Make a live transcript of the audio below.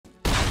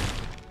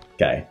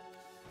Okay.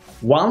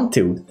 1,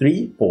 2,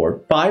 3,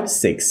 4, 5,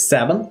 6,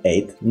 7,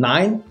 8,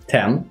 9,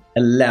 10,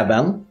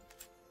 11,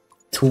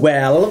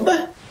 12,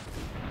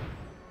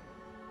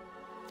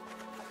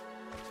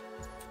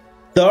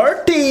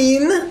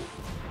 13.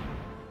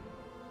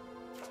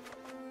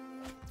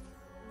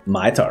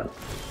 My turn.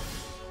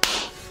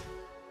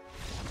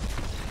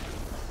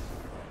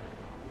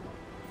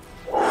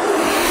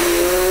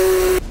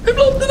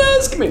 People often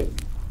ask me,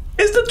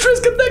 is the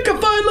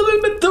Triskaidekaphile a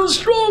little bit too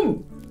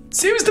strong?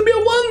 Seems to be a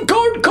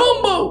one-card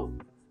combo.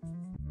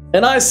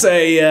 And I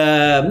say,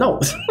 no.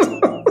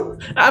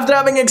 After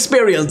having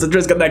experienced the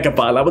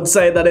Triskaidekaphile, I would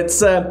say that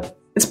it's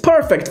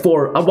perfect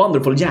for a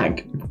wonderful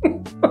jag.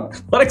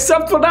 But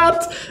except for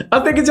that, I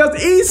think it's just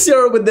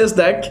easier with this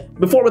deck,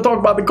 before we talk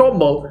about the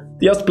combo,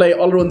 to just play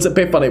Alrund's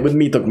Epiphany with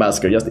Meathook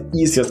Massacre, just the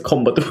easiest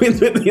combo to win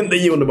with in the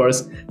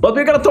universe. But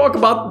we're gonna talk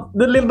about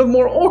the little bit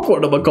more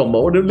awkward of a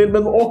combo, or the little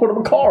bit more awkward of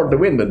a card to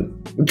win with.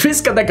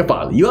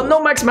 Triskaidekaphile. You have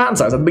no maximum hand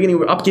size at the beginning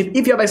of your upkeep.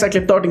 If you have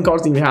exactly 13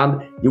 cards in your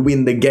hand, you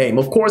win the game.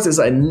 Of course, it's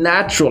a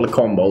natural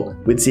combo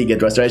with Seagate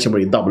Restoration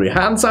where you double your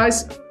hand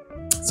size.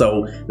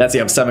 So let's say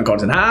you have 7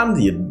 cards in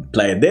hand, you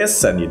play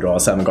this and you draw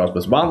 7 cards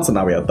plus 1, so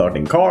now we have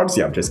 13 cards,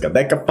 you have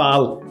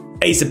Triskaidekaphile,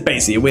 easy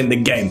peasy, you win the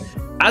game.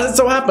 As it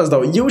so happens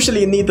though,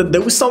 usually you need to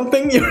do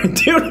something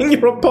during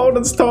your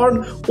opponent's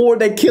turn, or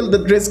they kill the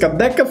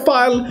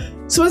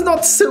Triskaidekaphile, so it's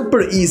not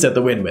super easy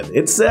to win with.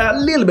 It's a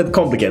little bit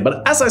complicated,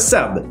 but as I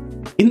said,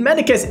 in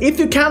many cases, if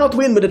you cannot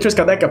win with the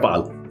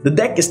Triskaidekaphile, the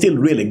deck is still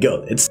really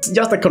good. It's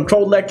just a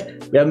control deck.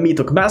 We have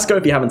Meathook Massacre.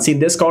 If you haven't seen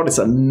this card, it's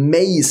an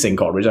amazing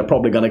card, which I'm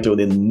probably gonna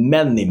include in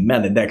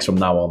many decks from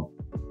now on.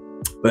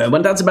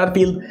 When that's a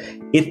battlefield,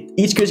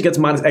 each creature gets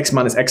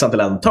 -X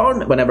until end of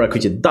turn. Whenever a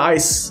creature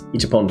dies,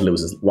 each opponent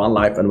loses 1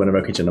 life, and whenever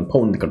a creature an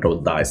opponent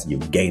controls dies, you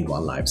gain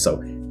 1 life.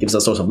 So gives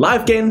a source of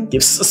life gain,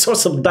 gives a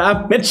source of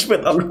damage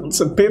with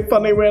Alrund's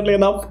Epiphany, weirdly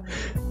enough.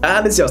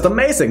 And it's just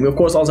amazing. We of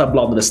course also have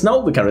Blood of the Snow,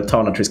 we can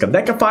return a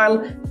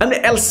Triskaidekaphile, and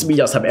else we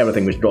just have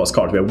everything which draws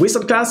cards. We have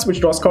Wizard class, which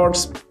draws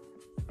cards.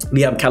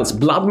 We have Callous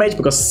Bloodmage,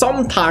 because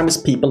sometimes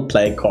people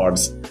play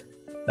cards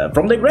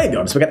from the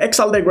graveyard. So we can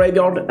exile their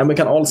graveyard, and we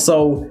can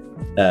also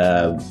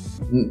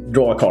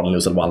draw a card and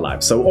lose 1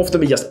 life. So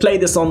often we just play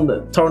this on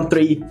turn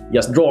 3,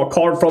 just draw a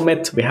card from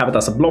it, we have it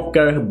as a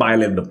blocker, buy a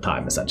little bit of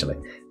time essentially.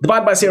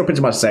 Divide by 0,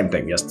 pretty much the same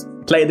thing, just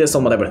play this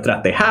on whatever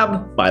threat they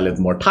have, buy a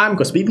little more time,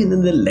 because we've been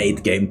in the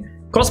late game.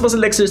 Cosmos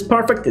Elixir is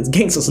perfect, it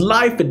gains us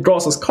life, it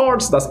draws us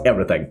cards, does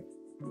everything.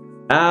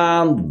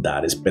 And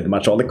that is pretty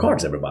much all the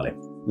cards, everybody.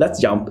 Let's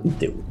jump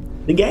into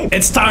the game.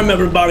 It's time,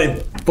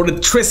 everybody, for the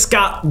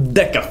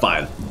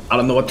Triskaidekaphile. I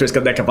don't know what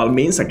Triskaidekaphile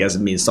means. I guess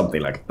it means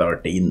something like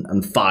 13,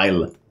 and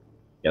file, I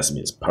guess it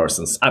means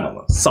persons. I don't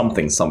know,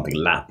 something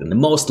Latin.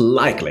 Most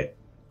likely.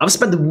 I've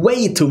spent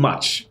way too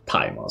much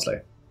time, honestly.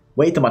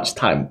 Way too much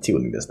time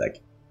tuning this deck.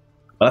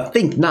 But I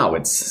think now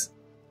it's...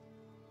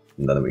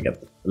 And then we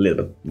get a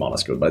little bit mana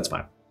screwed, but it's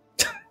fine.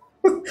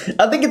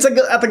 I think it's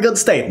at a good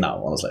state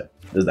now, honestly,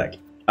 this deck.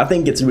 I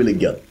think it's really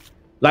good.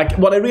 Like,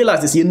 what I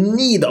realized is you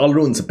need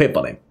Alrund's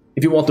Epiphany.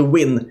 If you want to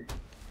win,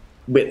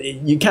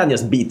 you can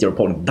just beat your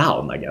opponent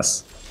down, I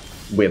guess,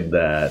 with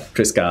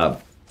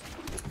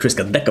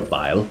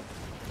Triskaidekaphile.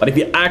 But if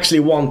you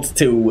actually want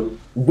to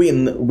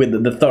win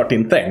with the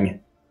 13th thing,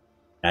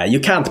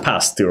 you can't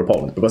pass to your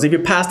opponent, because if you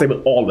pass, they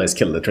will always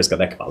kill the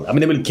Triskaidekaphile. I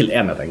mean, they will kill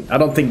anything. I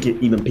don't think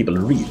even people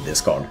read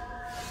this card,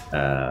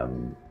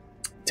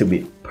 to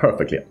be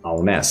perfectly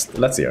honest.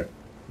 Let's see here.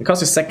 Because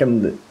your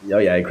second... Oh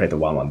yeah, you create a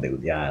 1/1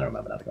 dude. Yeah, I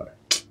remember that card.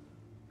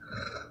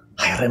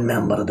 I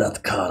remember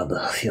that card.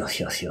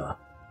 Yeah.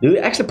 Do we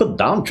actually put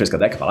down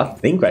Triskaidekaphile? I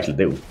think we actually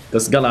do.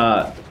 That's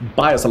gonna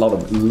buy us a lot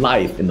of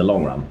life in the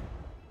long run.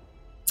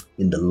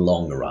 In the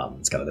long run,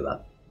 it's gonna do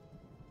that.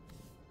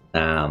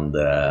 And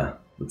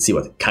let's see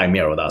what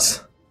Chimera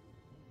does.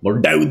 More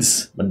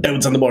dudes. More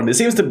dudes on the board. It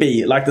seems to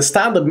be like the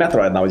standard meta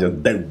right now is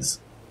just dudes.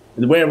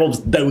 It's werewolves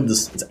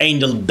dudes. It's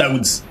angel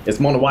dudes. It's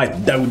mono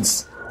white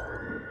dudes.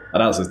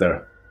 What else is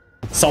there?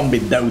 Zombie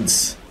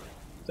dudes.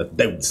 Just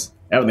dudes.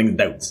 Everything's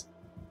dudes.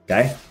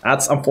 Okay?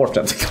 That's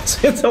unfortunate because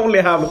we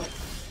only have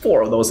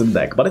 4 of those in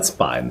deck, but it's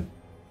fine.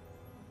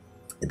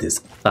 It is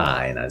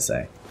fine, I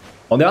say.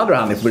 On the other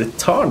hand, if we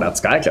return that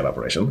Skyclave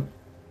operation,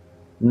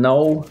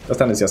 no, because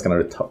then it's just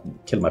gonna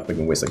kill my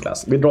freaking wizard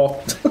class. We draw.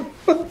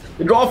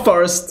 We draw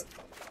first.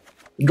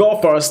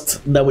 Draw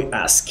first, then we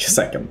ask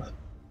second.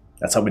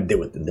 That's how we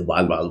do it in the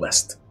Wild Wild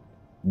West.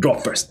 Draw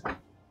first.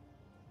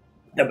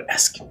 Then we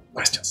ask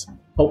questions.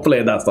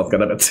 Hopefully that's not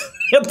gonna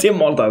get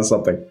immortalized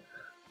something.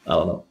 I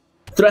don't know.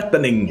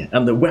 Threatening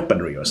and the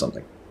weaponry or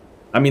something.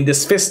 I mean,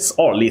 these fists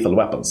are lethal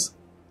weapons.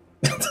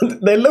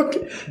 They look...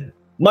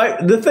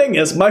 The thing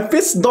is, my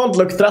fists don't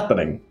look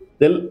threatening.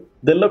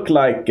 They look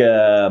like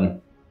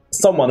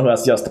someone who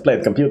has just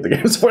played computer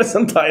games for his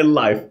entire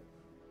life.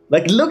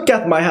 Like, look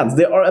at my hands.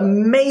 They are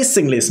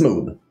amazingly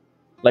smooth.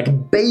 Like,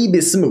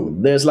 baby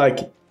smooth. There's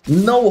like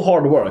no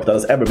hard work that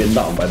has ever been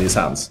done by these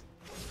hands.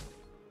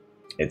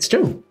 It's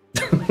true.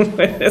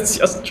 It's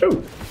just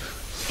true.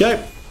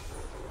 Okay.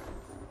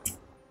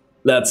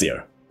 Let's see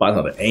here. Find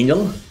another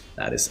angel.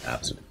 That is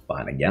absolutely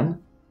fine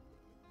again.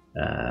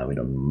 We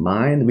don't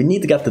mind. We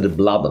need to get to the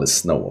blood of the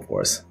snow, of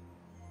course.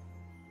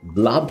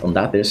 Blood on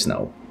that is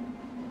snow.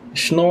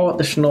 Snow,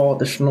 the snow,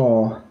 the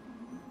snow.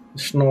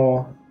 The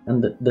snow,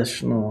 and the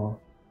snow.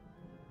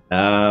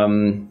 I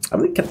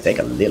really can take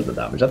a little bit of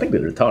damage. I think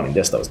with returning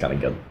this, though, is kind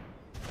of good.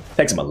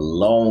 Takes him a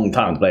long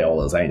time to play all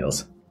those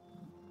angels.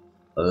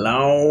 A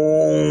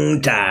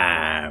long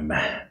time.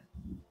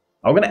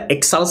 Are we gonna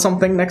exile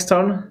something next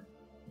turn?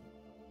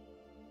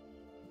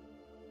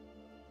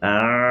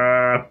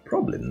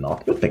 Probably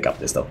not. We'll pick up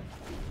this though.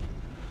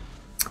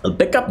 I'll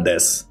pick up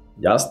this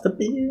just to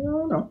be, I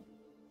don't know.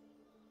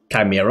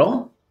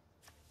 Chimera.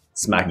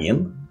 Smacking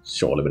in.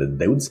 Surely with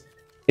the dudes.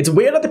 It's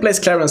weird that he plays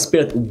Clarion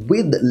Spirit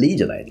with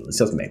Legion Angel. It's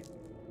just me.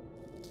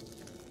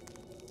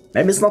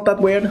 Maybe it's not that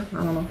weird.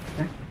 I don't know.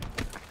 Okay.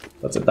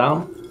 Puts it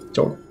down.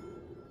 Sure.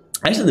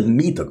 Actually, the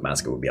Meathook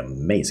Massacre would be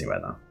amazing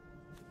right now.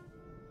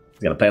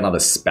 He's gonna play another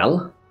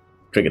spell.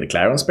 Trigger the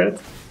Clarion Spirit.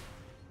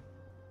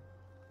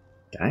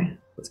 Okay.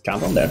 Let's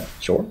count on there.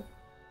 Sure.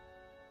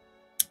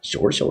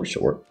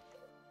 Sure.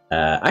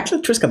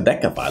 Actually,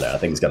 Triskaidekaphile I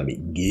think is gonna be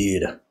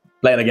good.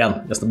 Play it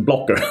again. Just a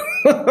blocker.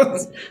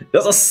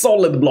 Just a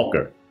solid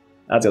blocker.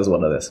 That's just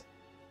what it is.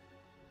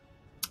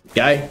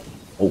 Okay.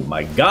 Oh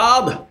my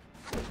god.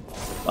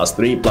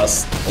 +3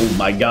 plus. Oh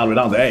my god, we're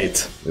down to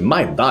 8. We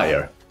might die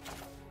here.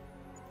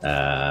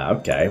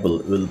 Okay,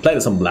 we'll play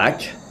this on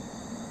black.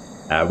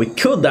 We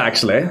could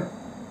actually.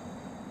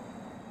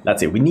 Let's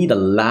see, we need a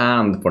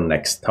land for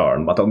next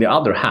turn, but on the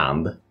other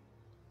hand.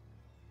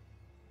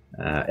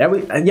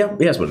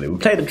 Here's what we do. We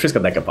play the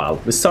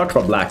Triskaidekaphile. We search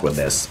for black with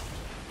this.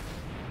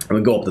 And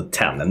we go up to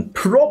 10, and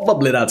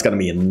probably that's gonna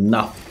be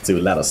enough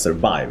to let us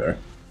survive her.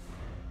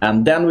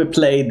 And then we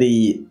play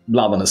the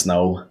Blood on the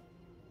Snow.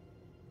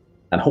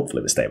 And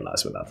hopefully we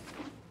stabilize with that.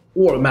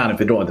 Or man, if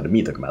we draw into the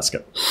Meathook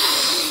Massacre.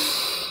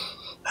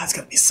 That's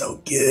gonna be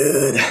so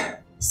good.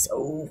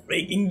 So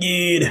freaking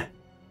good.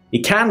 He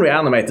can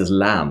reanimate his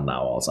land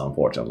now also,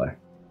 unfortunately.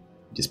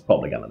 Which he's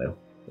probably gonna do.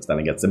 Because then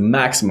he gets the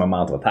maximum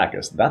amount of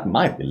attackers. That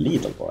might be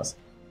lethal for us.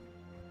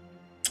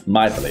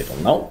 Might be lethal.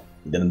 No,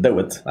 he didn't do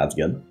it. That's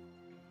good.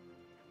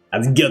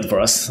 That's good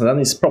for us. Then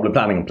he's probably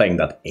planning on playing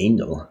that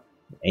Angel.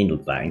 Angel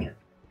thing.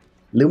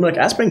 Luminarch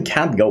Aspirin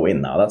can't go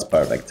in now. That's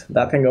perfect.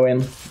 That can go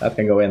in. That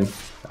can go in.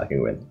 That can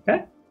go in.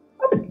 Okay.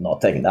 I'm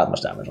not taking that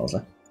much damage,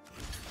 honestly.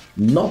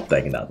 Not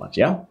taking that much,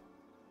 yeah.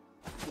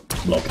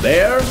 Block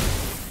there.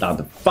 Down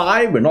to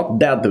 5. We're not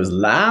dead to his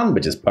land,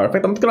 which is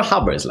perfect. I'm not gonna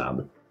hover his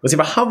land. Because if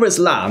I hover his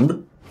land,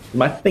 you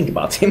might think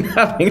about him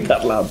having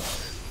that land.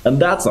 And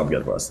that's not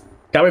good for us.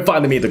 Can we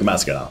find the Meathook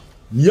Massacre now?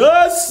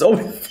 Yes! Oh,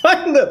 we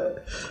find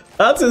it!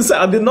 That's insane.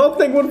 I did not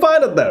think we'd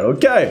find it there.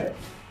 Okay.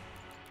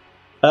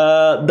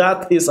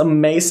 That is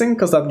amazing,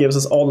 because that gives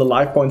us all the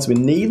life points we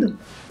need.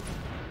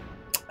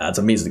 That's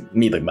a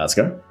Meathook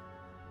Massacre.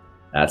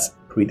 That's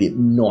pretty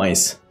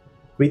nice.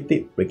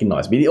 Pretty freaking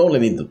nice. We only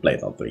need to play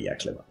it on 3,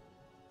 actually.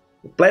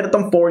 We played it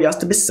on 4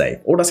 just to be safe.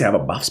 Or does he have a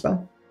buff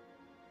spell?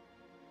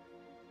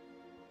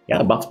 He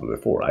had a buff spell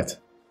before, right?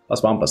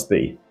 +1,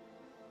 +3.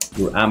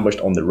 You're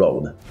ambushed on the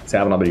road. So you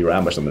have another you're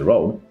ambushed on the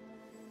road.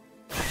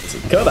 So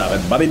he could have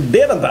it, but he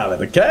didn't have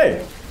it.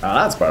 Okay.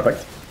 That's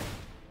perfect.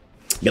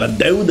 Get a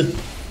dude.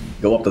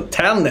 Go up to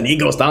 10, and he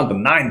goes down to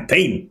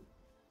 19.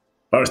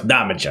 First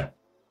damage.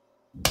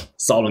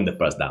 Solving the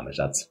first damage.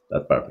 That's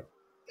perfect.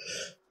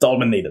 That's all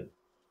we needed.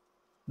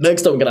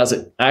 Next time we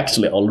can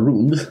actually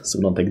Alrund, so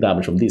we don't take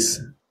damage from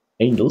these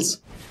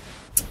angels.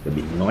 Would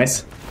be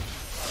nice.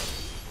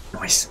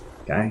 Nice.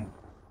 Okay.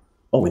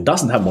 Oh, it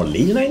doesn't have more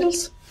Legion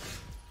Angels?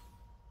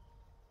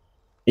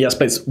 He just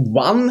plays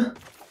 1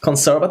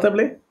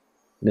 conservatively in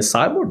the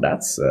sideboard.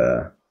 That's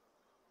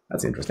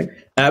interesting.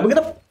 We're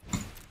gonna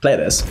play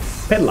this.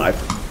 Pay life.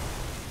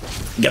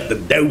 Get the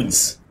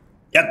dudes.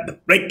 Get the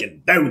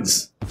freaking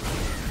dudes.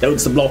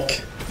 Dudes to block.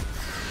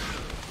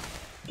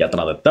 Get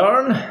another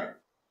turn.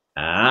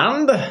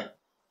 And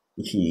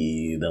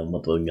then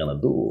what we're gonna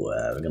do?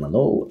 We're gonna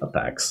no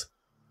attacks.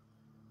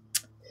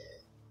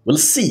 We'll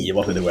see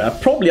what we do.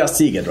 Probably a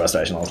Seagate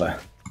Restoration, honestly.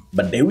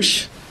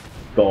 Badoosh.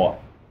 Go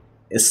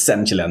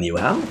essentially a new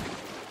hand.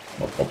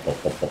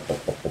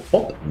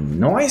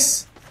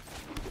 Nice.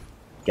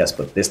 Just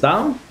put this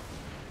down.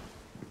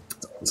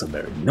 It's also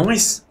very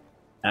nice.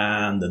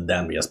 And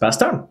then we just pass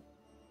turn.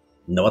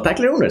 No attack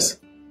runners.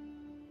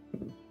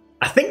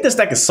 I think this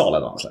deck is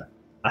solid, honestly.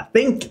 I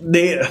think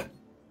it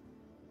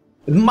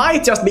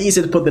might just be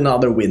easy to put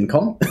another win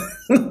con.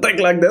 Deck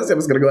like this, I'm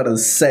just gonna go ahead and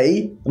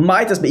say. It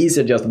might just be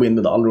easier to just win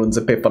with Alrund's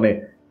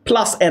Epiphany,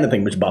 plus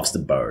anything which buffs the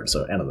birds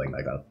or anything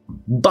like that.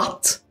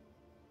 But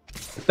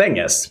the thing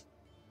is,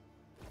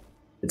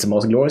 it's the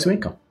most glorious win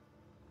con.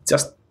 It's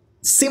just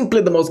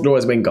simply the most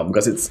glorious win con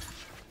because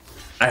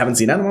I haven't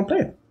seen anyone play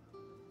it.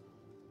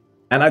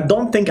 And I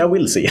don't think I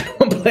will see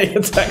anyone play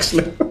it,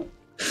 actually.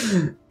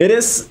 It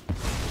is.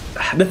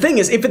 The thing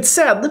is, if it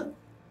said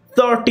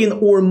 13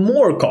 or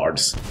more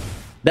cards,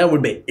 that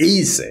would be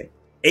easy.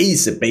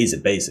 Easy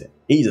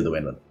to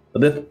win with.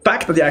 But the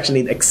fact that you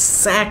actually need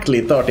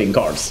exactly 13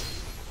 cards,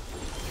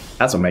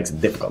 That's what makes it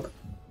difficult.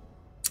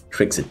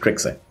 Tricksy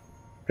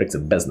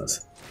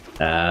business.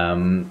 So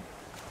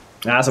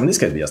in this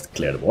case, we just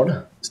clear the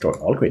board, destroy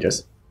all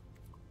creatures.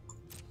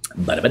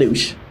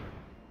 Badabadoosh.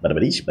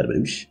 Badabadoosh,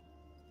 badabadoosh.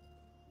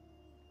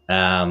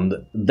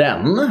 And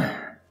then,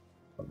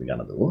 what we're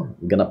gonna do?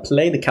 We're gonna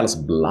play the Callous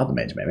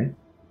Bloodmage, maybe.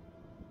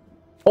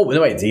 Oh,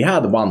 wait, he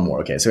had one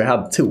more. Okay, so he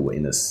had 2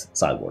 in his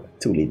sideboard.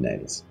 2 lead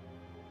nails.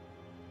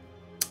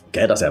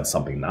 Okay, does he have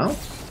something now?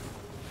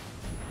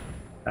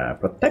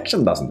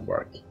 Protection doesn't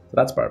work. So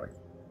that's perfect.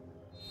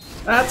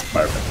 That's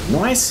perfect.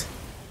 Nice.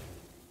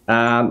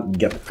 And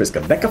get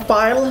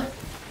Triskaidekaphile.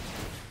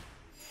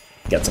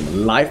 Get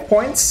some life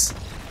points.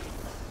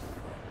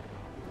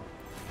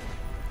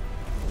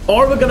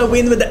 Or we're gonna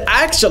win with the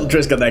actual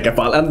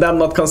Triskaidekaphile and them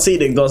not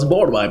conceding to us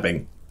board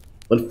wiping.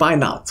 We'll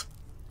find out.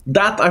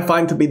 That I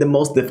find to be the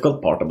most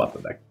difficult part about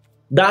the deck.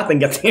 That and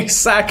getting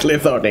exactly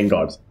 13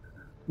 cards.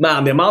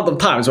 Man, the amount of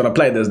times when I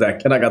play this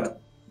deck and I got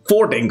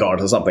 14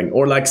 cards or something,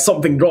 or like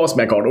something draws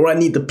me a card, or I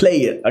need to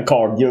play a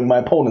card during my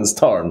opponent's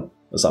turn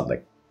or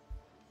something.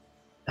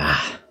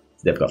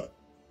 It's difficult.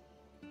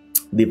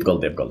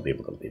 Difficult. Didi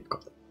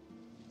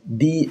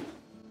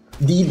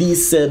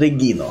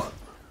Seregino.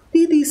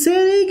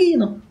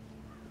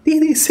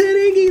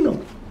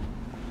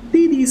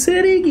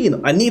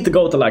 I need to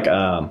go to like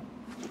an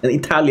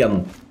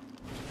Italian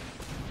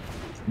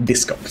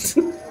disco.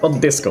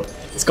 Not disco.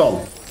 It's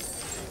called.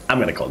 I'm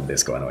gonna call it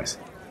disco anyways.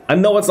 I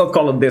know it's not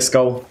called a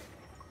disco,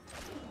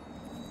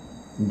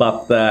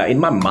 but in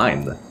my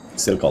mind,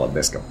 still call it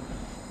disco.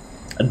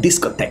 A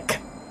discotheque.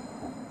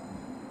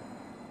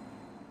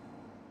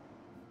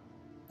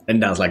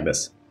 And dance like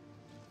this.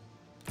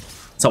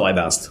 That's how I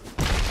danced.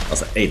 I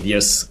was 8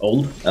 years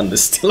old, and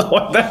this is still how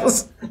I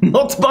dance.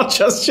 Not much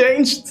has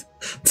changed,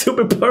 to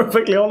be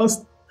perfectly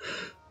honest.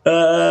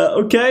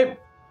 Okay.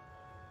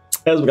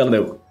 Here's what we're gonna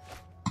do.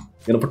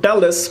 We're gonna foretell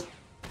this.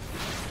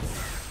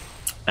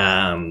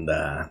 And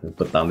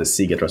put down the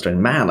Secret Restraint.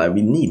 Man,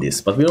 we need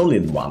this, but we only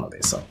need 1 of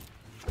these, so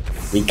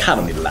we kind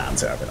of need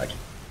lands here, I feel like.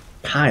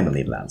 Kind of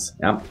need lands,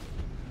 yeah.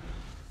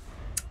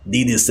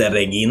 Didi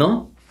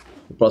Seregino.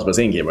 Prosperous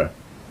Innkeeper.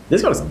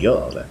 This card is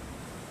good.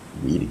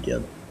 Really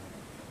good.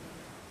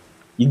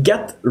 You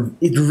get...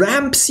 It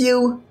ramps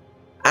you,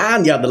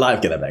 and you have the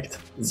life gain effect.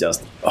 It's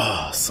just...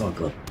 Oh, so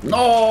good.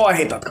 No, I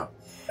hate that card.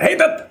 I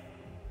hate it!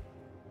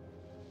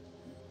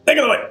 Take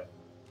it away!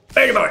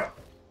 Take it away!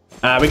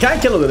 We can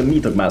kill it with a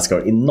Meathook Massacre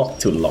in not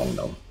too long,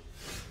 though.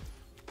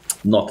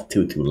 Not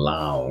too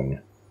long.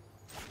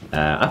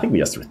 I think we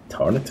just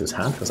return it to his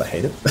hand, because I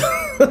hate it.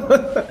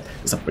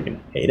 Because I freaking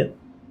hate it.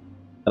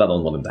 And I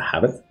don't want him to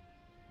have it.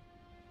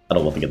 I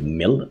don't want to get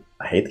milled.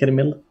 I hate getting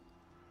milled.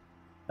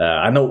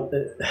 I know...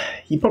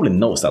 he probably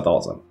knows that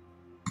also.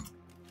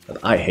 But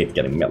I hate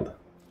getting milled.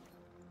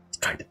 He's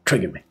trying to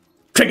trigger me.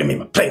 Trigger me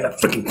by playing that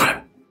freaking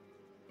crab.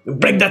 You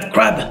break that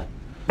crab!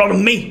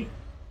 Problem me!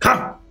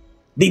 Huh?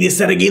 Didi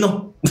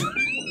Seregino?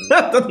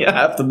 Then you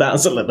have to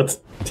dance a little bit.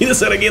 Didi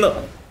Seregino!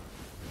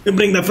 You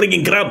bring that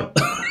freaking crab!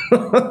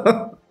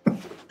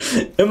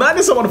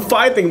 Imagine someone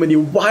fighting with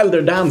you while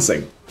they're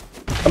dancing.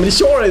 I mean,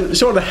 sure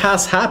that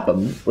has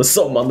happened with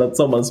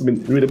someone's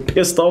been really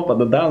pissed off at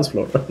the dance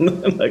floor.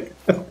 Like,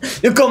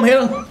 you come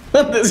here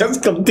and they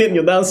just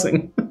continue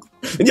dancing.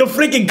 And you're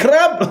freaking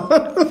crab!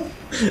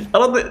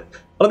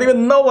 I don't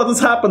even know what has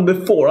happened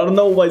before. I don't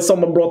know why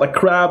someone brought a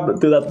crab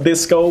to that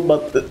disco,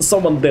 but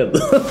someone did.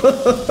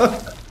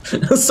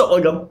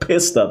 Someone got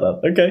pissed at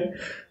that. Okay.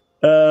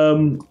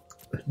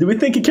 Do we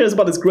think he cares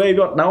about his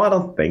graveyard? No, I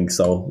don't think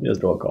so. Just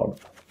draw a card.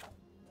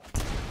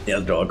 Yeah,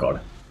 draw a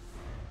card.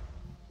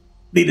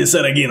 Didi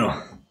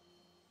Seregino.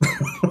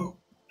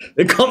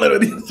 You come here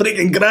with your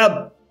freaking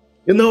crab.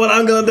 You know what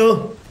I'm gonna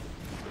do?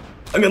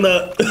 I'm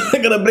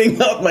gonna bring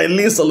out my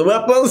lethal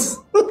weapons.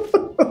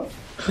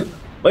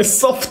 My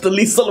soft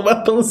lethal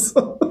weapons.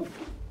 I'm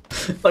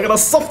gonna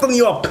soften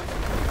you up.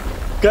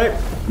 Okay?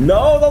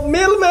 No, don't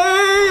mill me!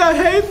 I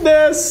hate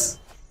this!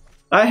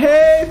 I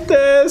hate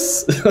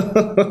this!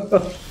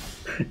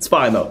 It's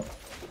fine though.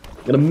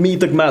 We're gonna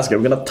Meathook Massacre.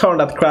 We're gonna turn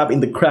that crab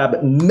into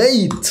crab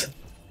mate!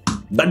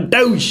 The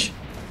douche!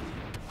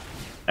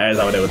 That's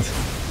how we do it.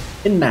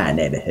 In my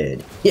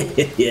neighborhood.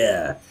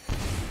 Yeah.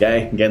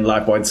 Okay, gain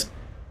life points.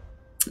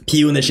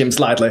 Punish him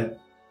slightly.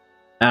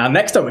 And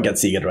next time we get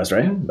Secret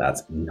Restoration.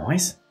 That's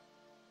nice.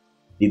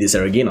 Didi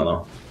Seregino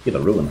though. Get a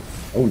ruin.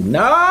 Oh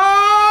no!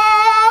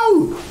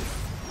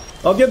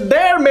 Don't you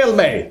dare mill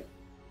me!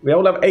 We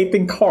only have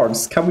 18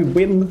 cards. Can we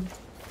win?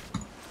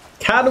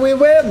 Can we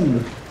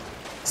win?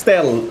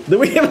 Still, do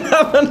we even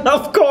have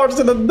enough cards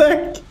in the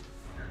deck?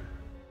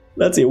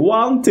 Let's see.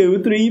 1,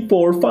 2, 3,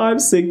 4,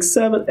 5, 6,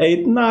 7,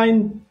 8,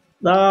 9.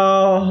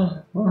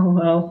 Oh,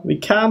 well, we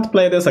can't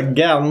play this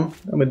again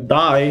and we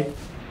die.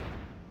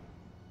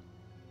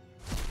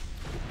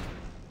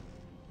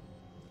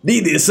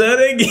 Didi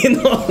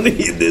Seregino,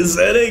 Didi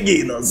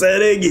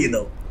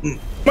Seregino.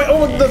 Wait,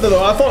 oh, no,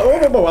 I thought,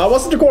 oh, I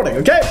wasn't recording,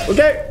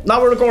 okay, now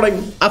we're recording.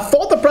 I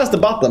thought I pressed the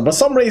button, for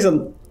some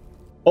reason,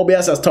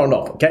 OBS has turned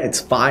off, okay, it's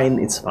fine.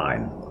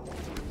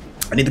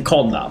 I need to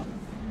calm down.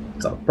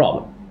 It's not a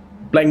problem.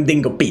 Playing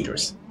Dingo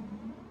Peters.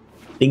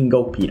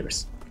 Dingo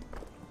Peters.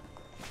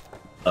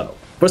 Oh.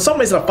 For some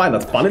reason I find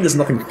that funny. There's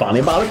nothing funny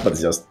about it, but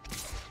it's just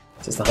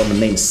how the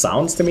name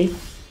sounds to me.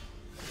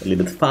 A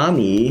little bit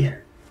funny.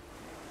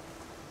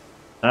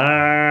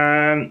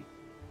 I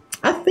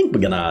think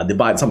we're gonna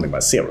divide something by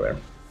 0 here.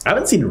 I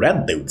haven't seen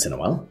red dudes in a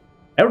while.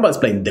 Everybody's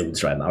playing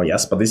dudes right now,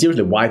 yes, but it's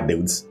usually white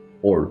dudes,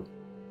 or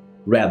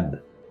red,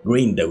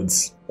 green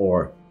dudes,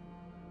 or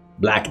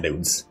black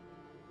dudes,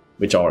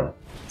 which are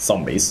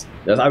zombies.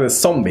 There's either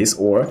zombies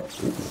or...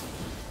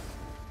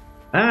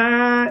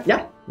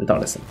 yeah, return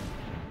this thing.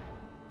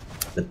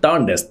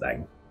 Return this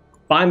thing.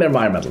 Find the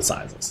environmental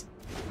sciences.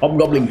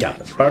 Hobgoblin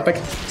Captain,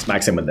 perfect.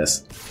 Smacks him with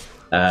this.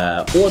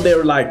 Or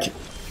they're like...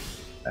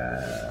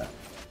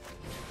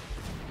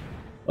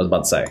 what was I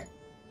about to say?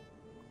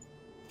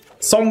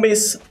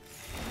 Zombies,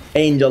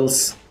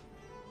 angels.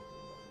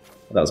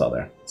 What else are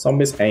there?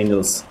 Zombies,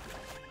 angels,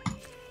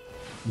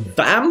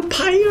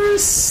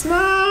 vampires?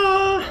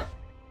 Nah.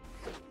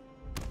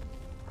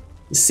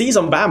 You see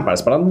some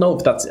vampires, but I don't know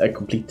if that's a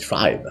complete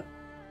tribe.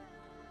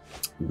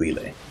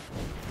 Really?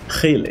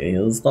 Really?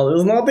 It's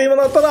not even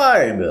a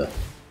tribe.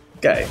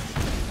 Okay.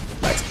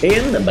 Max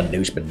in,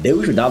 badoosh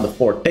badoosh, we're down to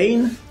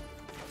 14.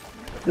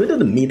 Do we do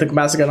the Meathook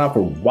Massacre now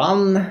for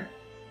 1?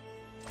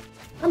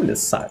 I mean,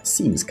 this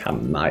seems kind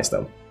of nice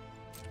though.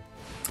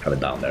 Have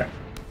it down there.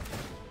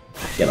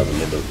 Get out a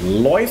little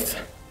Loith.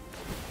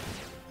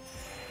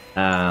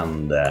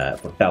 And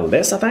propel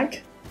this, I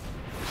think.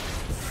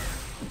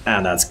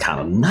 And that's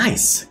kind of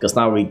nice, because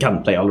now we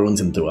can play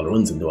Alrunds into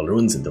Alrunds into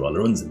Alrunds into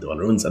Alrunds into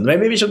Alrunds. And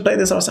maybe we should play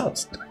this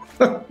ourselves.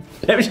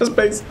 Maybe just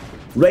play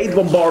Raid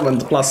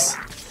Bombardment plus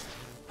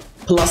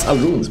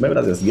Alrunds. Maybe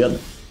that is good.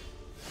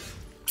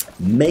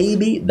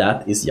 Maybe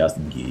that is just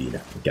good.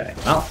 Okay,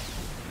 well.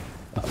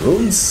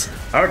 Alrunds.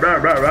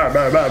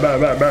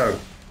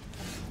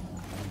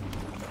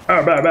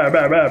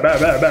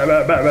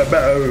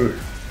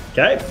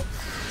 Okay.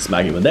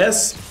 Smack it with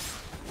this.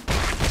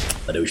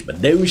 Badoosh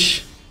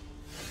badoosh.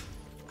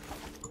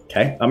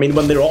 Okay, I mean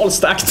when they're all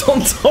stacked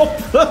on top.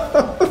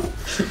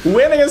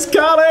 Winning is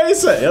kinda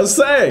easy, just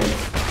saying.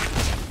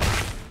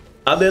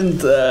 I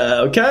didn't,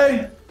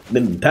 okay.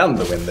 Didn't intend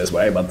to win this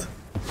way, but...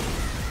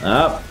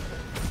 I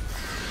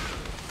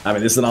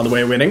mean, this is another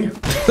way of winning.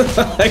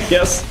 I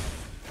guess.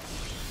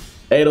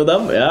 8 of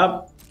them,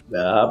 yeah.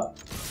 Yeah.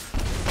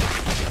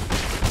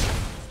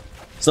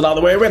 It's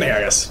another way of winning,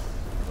 I guess.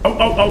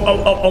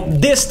 Oh,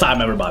 this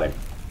time, everybody.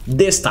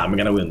 This time we're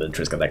gonna win the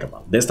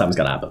Triskaidekaphile. This time it's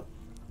gonna happen.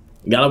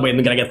 We're gonna win,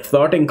 we're gonna get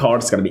 13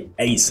 cards, it's gonna be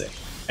easy.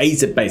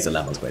 Easy pace,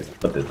 11 space.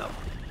 Put this down.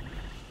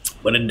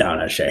 Put it down,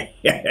 Ashay.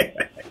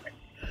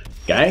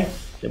 Okay.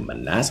 The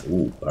Manas.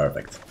 Ooh,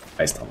 perfect.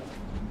 Face down.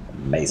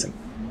 Amazing.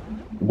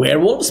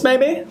 Werewolves,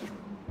 maybe?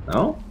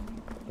 No?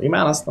 3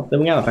 manas, not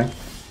doing anything.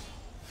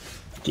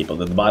 Keep on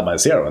the divide by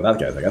 0 in that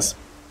case, I guess.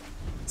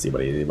 See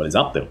what he's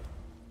up to.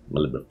 I'm a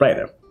little bit afraid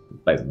there.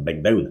 Plays a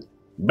big dude.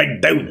 Big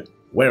dude!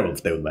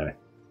 Werewolf dude, maybe.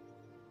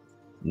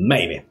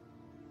 Maybe.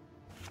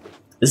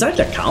 This is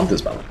actually a counter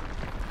spell.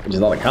 Which is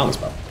not a counter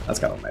spell. That's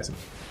kind of amazing.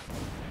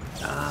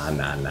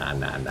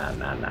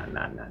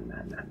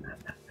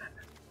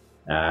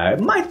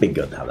 It might be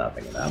good to have that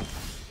thing in there.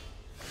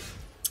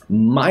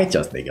 Might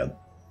just be good.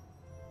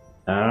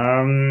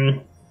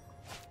 I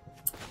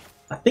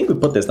think we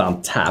put this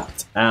down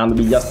tapped, and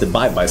we just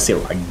divide by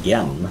 0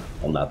 again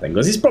on that thing.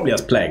 Because he's probably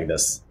just playing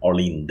this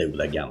Arlene dude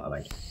again, I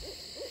think.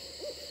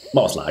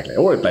 Most likely.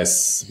 Or he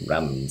plays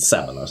random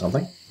 7 or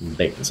something.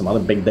 Big, some other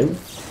big dude.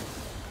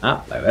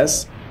 Like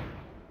this.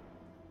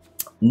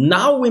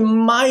 Now we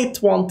might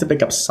want to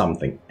pick up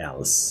something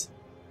else.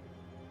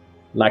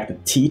 Like the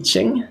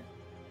teaching.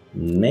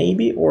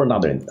 Maybe, or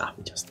another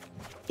just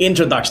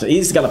introduction.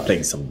 He's gonna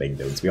play some big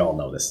dudes, we all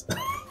know this.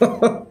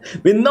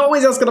 We know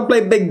he's just gonna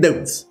play big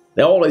dudes.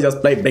 They always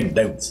just play big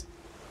dudes.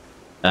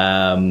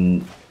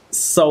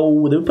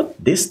 So do we put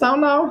this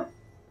down now?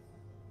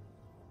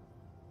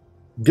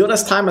 Good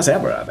as time as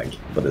ever, I think.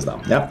 Put this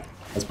down. Yep,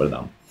 let's put it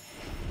down.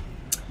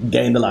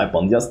 Gain the life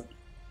bond. Just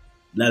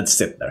let's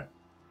sit there.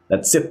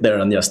 Let's sit there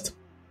and just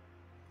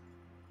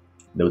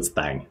do its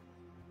thing.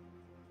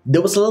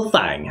 Do its little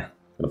thing.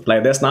 Gonna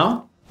play this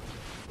now.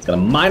 It's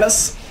gonna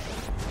minus.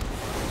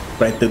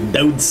 Right to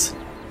dudes.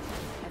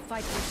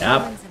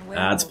 Yep,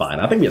 that's fine.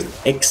 I think we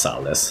just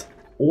exile this.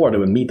 Or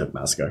do a Meathook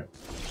Massacre.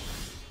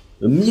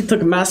 The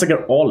Meathook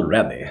Massacre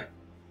already.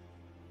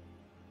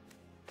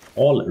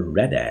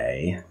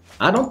 Already.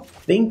 I don't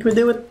think we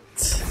do it.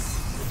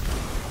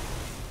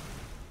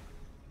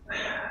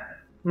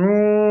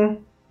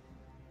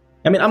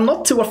 I mean, I'm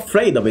not too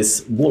afraid of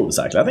his wolves,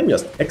 actually. I think we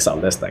just exile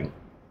this thing.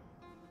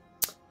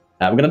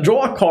 We're gonna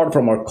draw a card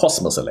from our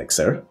Cosmos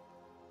Elixir.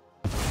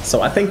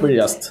 So I think we're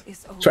just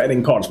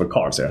trading cards for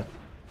cards here.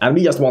 And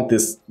we just want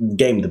this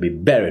game to be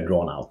very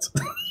drawn out.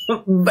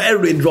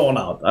 Very drawn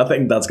out. I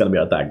think that's gonna be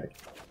our tactic.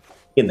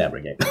 In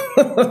every game.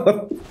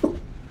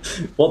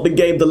 Want the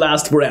game to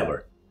last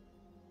forever.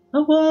 I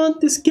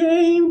want this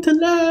game to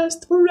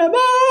last forever.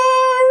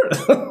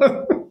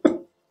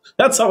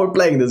 That's how we're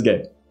playing this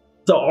game.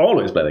 So I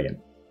always play the game.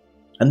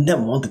 I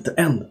never want it to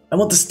end. I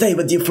want to stay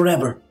with you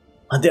forever,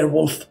 my dear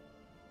wolf.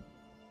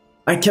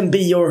 I can be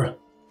your...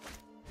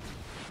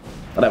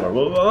 Whatever.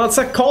 What's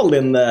that called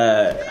in...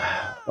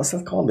 what's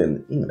that called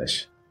in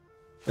English?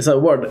 It's a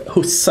word,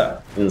 husse,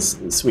 in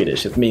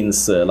Swedish. It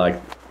means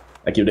like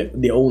you're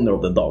the owner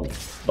of the dog.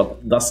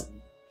 But that's...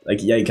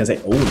 Like, yeah, you can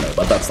say owner,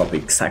 but that's not the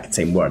exact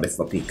same word. It's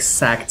not the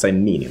exact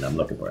same meaning I'm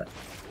looking for.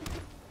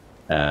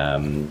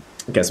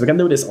 Okay, so we can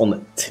do this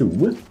on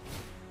 2.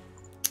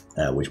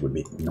 Which would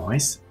be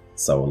nice.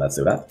 So let's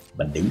do that.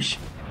 Badoosh.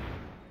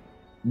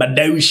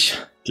 Badoosh!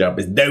 Clear up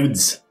his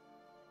dudes.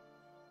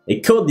 He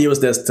could use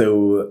this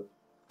to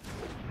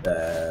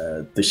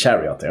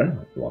chariot here,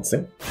 if he wants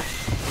to.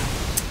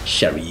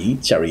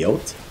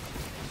 Chariot.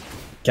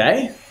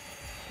 Okay.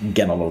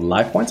 Get a lot of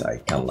life points. I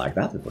kind of like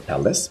that. We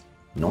propel this.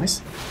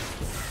 Nice.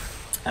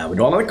 And we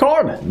draw another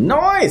card.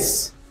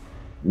 Nice!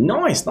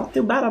 Nice. Not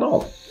too bad at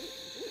all.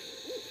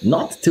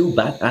 Not too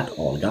bad at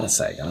all. Gotta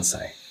say.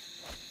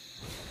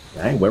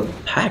 Okay,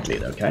 werewolf pack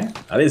leader. Okay.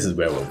 Now this is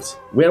werewolves.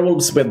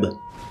 Werewolves with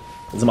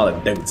some other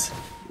dudes.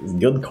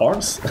 Good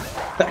cards.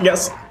 I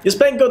guess. Just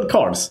playing good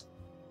cards.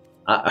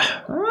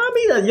 I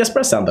mean,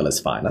 Jesper Sandal is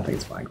fine. I think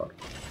it's fine card.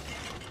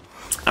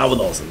 I would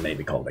also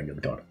maybe call it a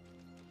good card.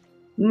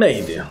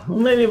 Maybe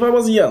if I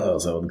was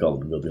generous I would call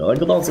it a good card. I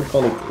could also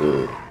call it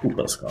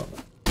Hooper's card.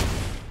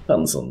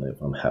 Depends on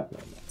if I'm happy or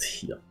not.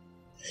 Here.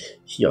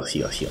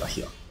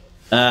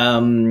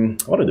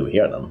 What do we do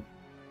here then?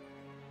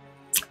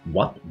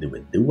 What do we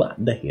do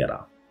here?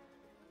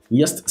 We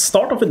just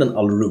start off with an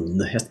Alrund.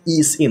 Just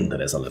ease into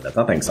this a little bit.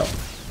 I think so.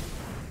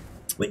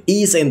 We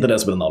ease into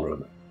this with an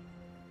Alrund.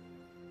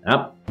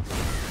 Yep.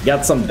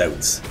 Get some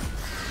dudes.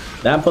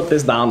 Then put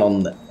this down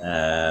on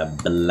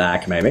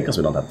black maybe, because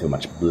we don't have too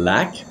much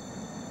black.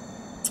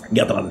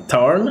 Get another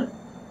turn.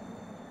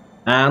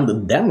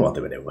 And then what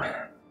do we do?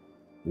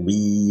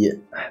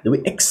 Do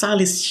we exile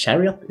his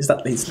chariot? Is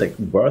that like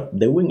worth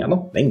doing? I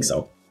don't think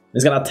so.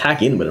 He's gonna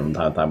attack in with him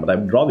from time, but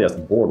I'd rather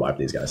just board wipe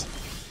these guys.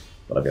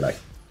 What I feel like.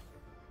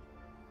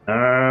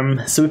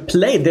 So we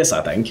play this,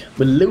 I think.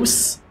 We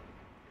lose...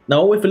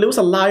 No, if we lose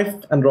a life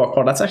and draw a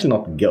card, that's actually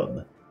not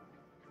good.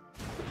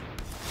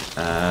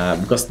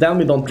 Because then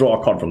we don't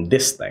draw a card from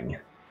this thing.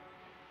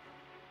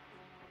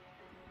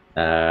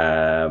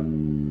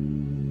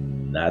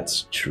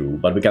 That's true,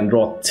 but we can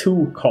draw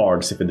 2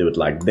 cards if we do it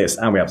like this,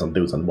 and we have some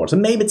dudes on the board. So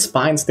maybe it's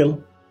fine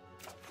still.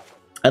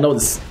 I know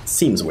this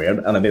seems weird,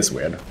 and it is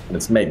weird, and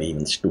it's maybe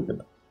even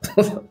stupid.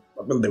 But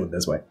we'll do it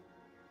this way.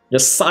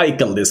 Just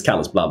cycle these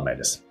Callous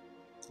Bloodmages.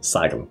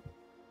 Cycle.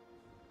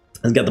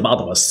 And get them out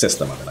of our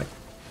system, I mean, like.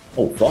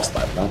 Oh,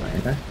 Frostbite,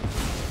 okay.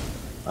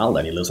 Well,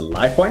 then you lose a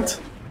life point.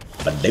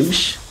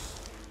 Badoosh.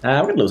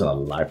 We're gonna lose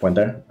another life point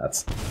there.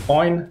 That's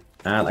fine.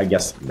 And I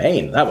guess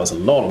main. That was a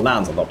lot of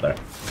lands on top there.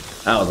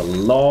 That was a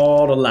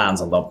lot of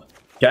lands on top.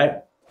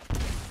 Okay.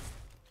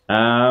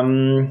 I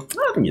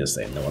can just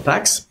say no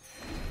attacks.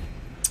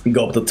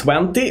 Go up to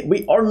 20.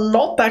 We are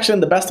not actually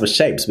in the best of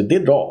shapes. We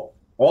did draw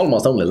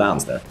almost only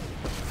lands there.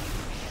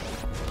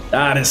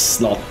 That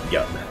is not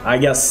good. I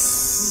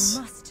guess...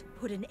 We must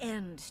put an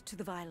end to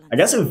the violence. I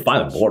guess if we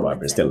find a board wipe,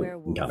 we're still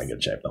in kind of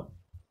good shape though.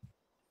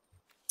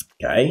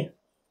 Okay.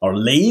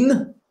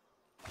 Arlene.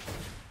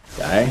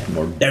 Okay,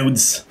 more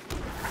dudes.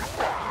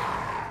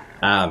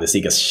 And the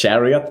Seeker's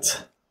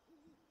Chariot.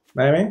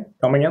 Maybe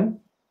coming in.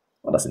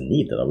 What does it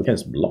need though? We can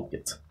just block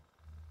it.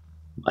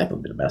 Might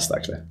not be the best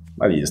actually.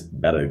 Might be just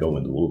better to go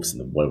with the wolves in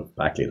the wolf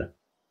pack leader.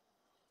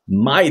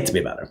 Might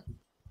be better.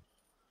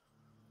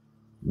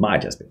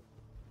 Might just be.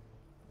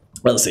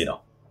 We'll see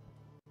though.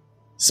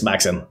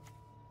 Smacks in.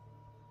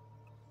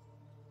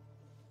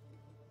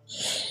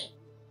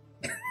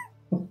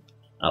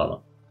 I don't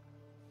know.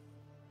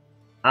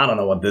 I don't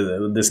know what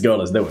this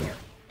girl is doing.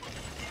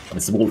 But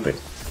it's wolfy.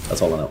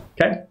 That's all I know.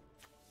 Okay.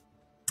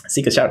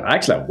 Seeker's Chariot.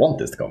 Actually, I want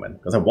this to come in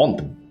because I want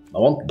to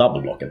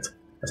double block it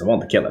because I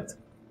want to kill it.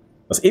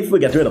 Because if we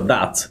get rid of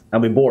that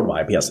and we board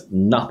wipe, he has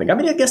nothing. I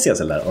mean, I guess he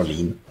has a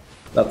Arlene.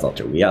 That's not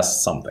true. He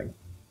has something.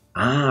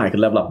 Ah, I can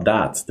level up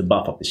that to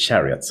buff up the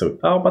chariot. So,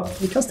 oh, but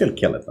we can still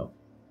kill it though.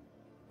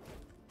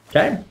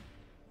 Okay.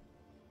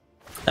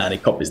 And he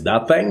copies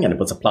that thing and he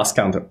puts a plus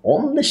counter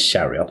on the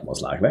chariot,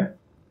 most likely.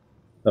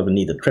 So we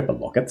need to triple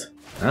block it.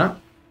 Yeah.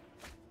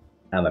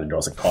 And then he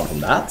draws a card from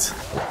that.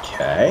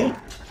 Okay.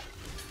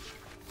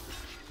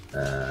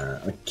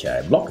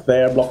 Okay, block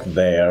there, block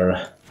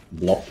there,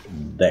 block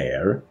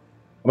there.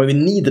 I mean, we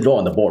need to draw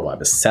on the board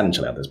wipe,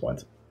 essentially, at this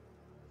point.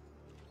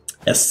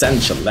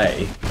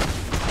 Essentially.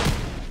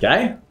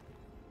 Okay.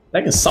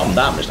 Taking some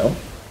damage, though.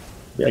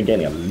 We are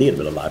gaining a little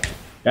bit of life.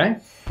 Okay.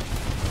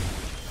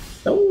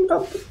 So,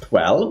 down to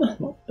 12.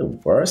 Not the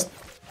worst.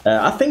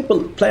 I think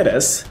we'll play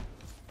this.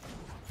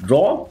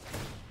 Draw.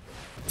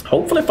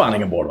 Hopefully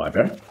finding a board wipe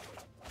here.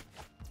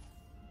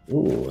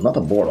 Ooh, not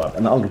a board wipe.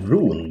 An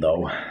Alrund,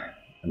 though.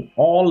 An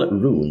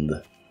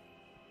Alrund.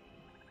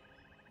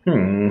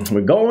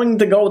 We're going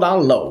to go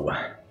down low.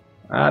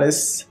 That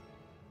is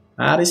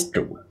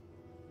true.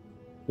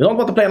 We don't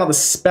want to play another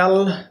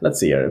spell. Let's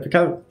see here. If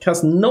you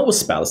cast no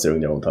spells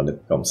during your own turn,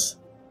 it becomes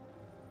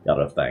the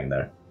other thing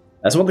there.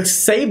 So we want to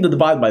save the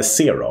divide by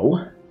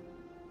 0.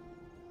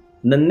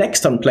 And the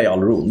next turn play all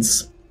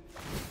runes.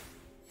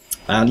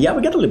 And yeah,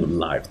 we get a little bit of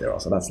life there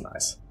also. That's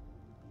nice.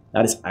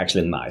 That is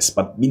actually nice.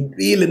 But we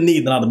really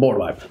need another board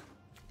wipe.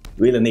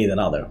 Really need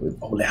another. We've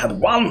only had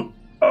one.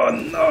 Oh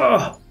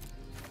no!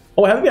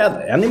 Oh, have we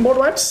had any board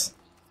wipes?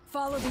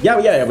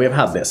 Yeah, we've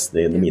had this.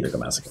 The Meathook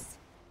Massacre.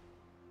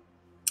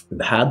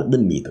 We've had the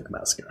Meathook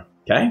Massacre.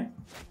 Okay.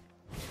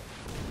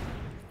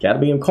 Can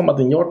begin combat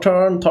in your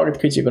turn. Target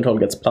creature you control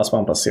gets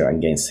 +1/+0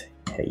 and gains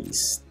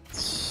haste.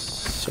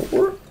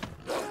 Sure.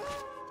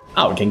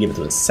 Oh, we can give it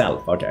to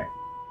itself. Okay.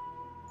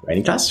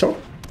 Raining class, sure.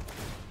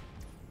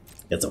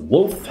 It's a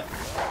wolf.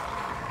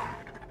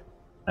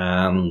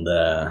 And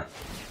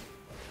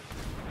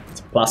it's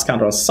a plus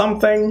counter on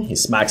something. He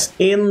smacks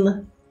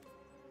in.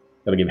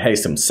 Gonna give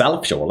haste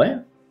himself, surely.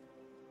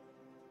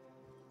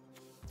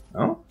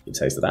 Oh, gives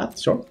haste to that,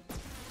 sure.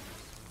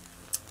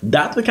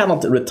 That we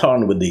cannot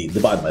return with the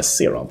divide by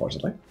 0,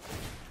 unfortunately.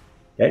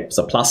 Okay,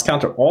 so plus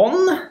counter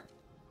on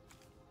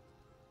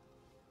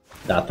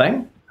that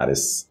thing. That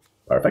is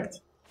perfect.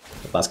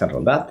 The plus counter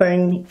on that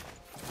thing.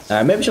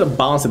 Maybe we should have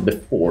bounced it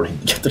before he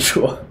get to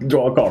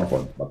draw a card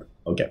for it, but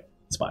okay,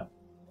 it's fine.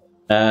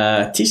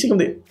 Teaching him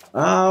the...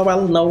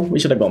 well, no, we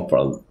should have gone for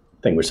a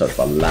thing we search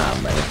for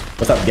land, maybe.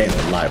 What's that game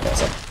of life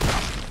also?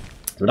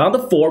 So down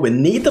to 4, we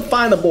need to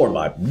find a board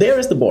wipe. There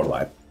is the board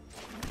wipe.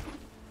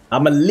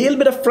 I'm a little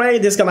bit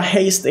afraid he's gonna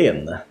haste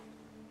in.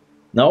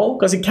 No,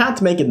 because he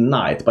can't make it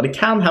night, but he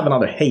can have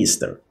another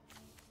haster.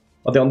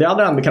 But on the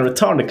other hand, we can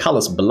return the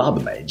Callous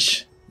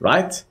Bloodmage,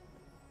 right?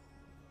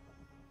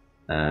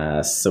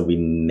 So we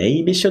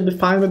maybe should be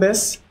fine with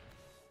this.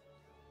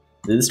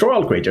 They destroy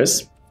all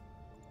creatures.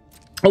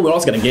 Oh, we're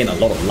also gonna gain a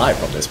lot of life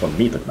from this from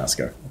Meathook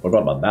Massacre. I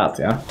forgot about that,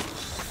 yeah.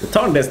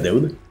 Return this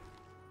dude.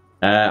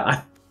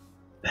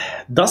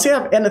 Does he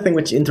have anything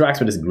which interacts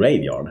with his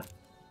graveyard?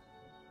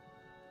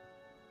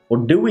 Or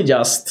do we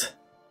just...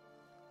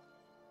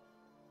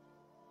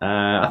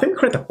 I think we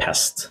create a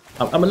pest.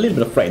 I'm a little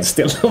bit afraid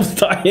still of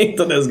dying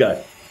to this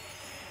guy.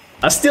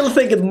 I still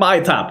think it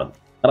might happen,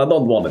 and I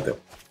don't want it to.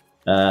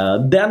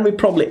 Then we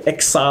probably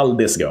exile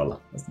this girl.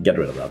 Let's get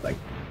rid of that thing.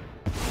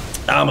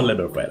 I'm a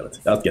little bit afraid of it.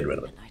 Let's get rid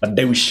of it. A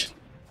douche.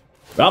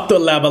 We're up to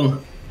 11.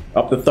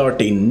 Up to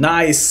 13.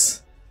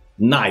 Nice.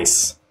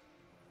 Nice.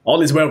 All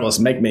these werewolves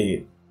make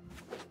me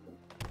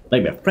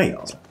afraid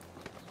also.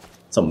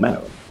 So many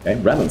of them. Okay,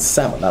 Revan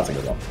 7. That's a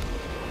good one.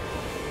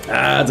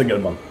 That's a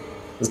good one.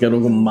 Let's go to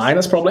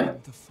minus probably.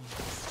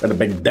 Got a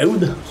big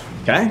dude.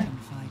 Okay.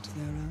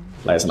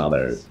 Plays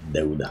another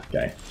dude.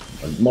 Okay.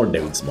 More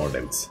dudes, more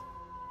dudes.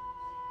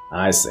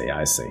 I see,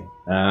 I see.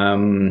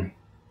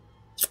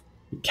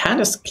 You can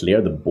just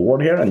clear the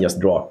board here and just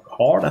draw a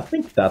card. I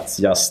think that's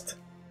just...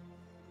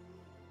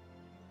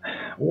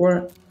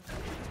 Or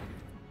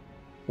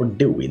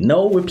do we?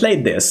 No, we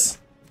played this.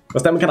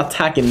 Because then we can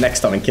attack him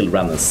next turn and kill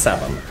Revan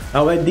 7.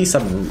 Oh, wait, these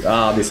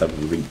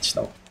have reach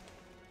though.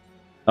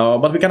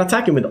 But we can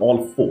attack him with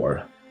all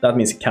 4. That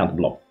means he can't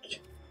block.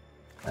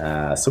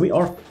 So we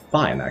are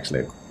fine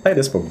actually. Play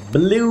this for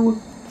blue.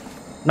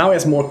 Now he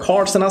has more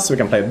cards than us, so we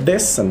can play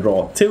this and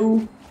draw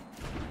 2.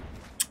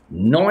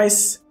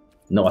 Nice.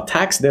 No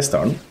attacks this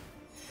turn.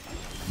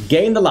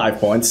 Gain the life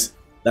points.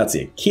 Let's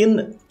see.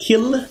 Kill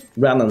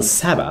Revan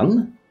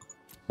 7.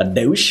 A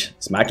douche.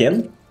 Smack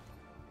in.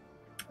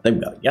 I think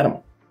we gotta get him.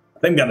 I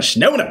think we gotta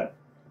snow him.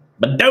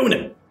 But down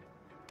him.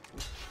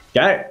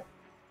 Okay.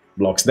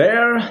 Blocks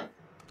there.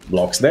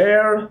 Blocks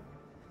there.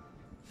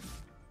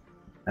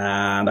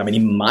 And I mean, he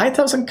might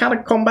have some kind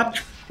of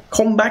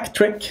comeback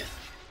trick.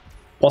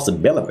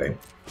 Possibility.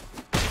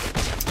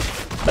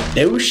 But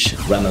douche.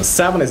 Revan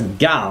 7 is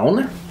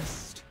gone.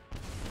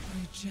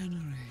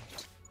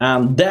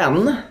 And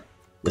then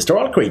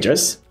destroy all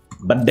creatures.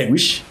 But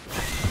douche.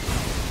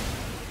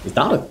 He's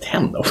down to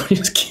 10 though.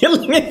 He's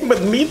killing him with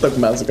Meathook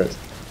Massacres.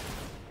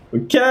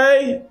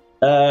 Okay.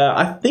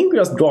 I think we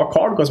just draw a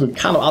card because we're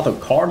kind of out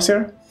of cards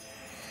here.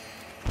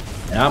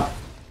 Yeah.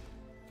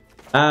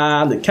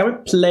 And can we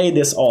play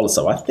this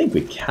also? I think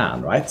we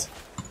can, right?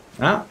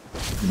 Yeah.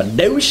 But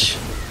douche.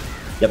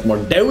 Get more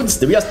dudes.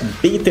 Do we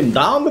just beat him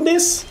down with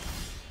this?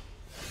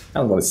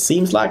 That's what it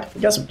seems like. I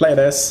guess we play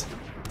this.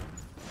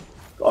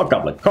 Got a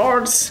couple of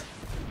cards.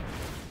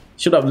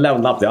 Should have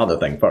leveled up the other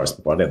thing first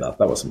before I did that.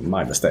 That was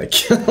my mistake.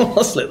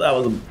 Honestly, that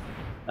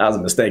was a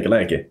mistake,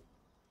 Lakey.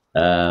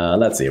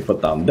 Let's see.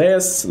 Put down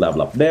this.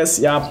 Level up this.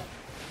 Yeah.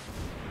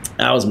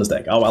 That was a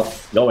mistake. Oh well.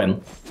 Go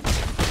in.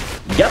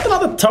 Get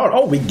another turn.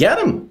 Oh, we get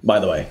him, by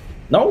the way.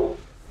 No?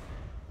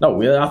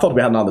 No, I thought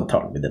we had another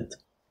turn. We didn't.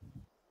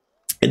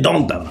 We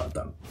don't have another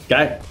turn.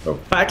 Okay. So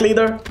pack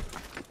leader.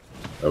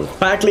 So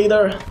pack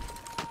leader.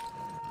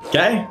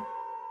 Okay.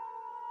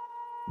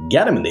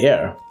 Get him in the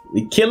air.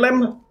 We kill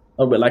him.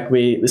 Or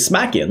we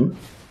smack in.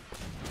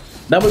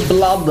 Then with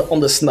blood on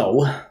the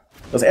snow.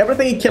 Because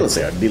everything he kills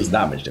here deals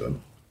damage to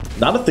him.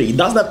 Down to 3. He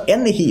doesn't have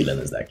any heal in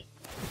his deck.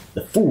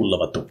 The Fool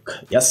of a Took.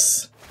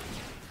 Yes.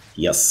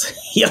 Yes.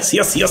 Yes,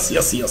 yes, yes,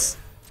 yes, yes.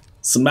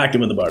 Smack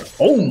him with the bird.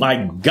 Oh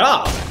my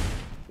god!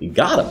 You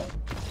got him.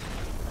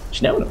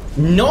 Snowed him.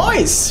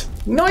 Nice!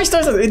 Nice,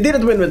 nice. It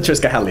didn't win with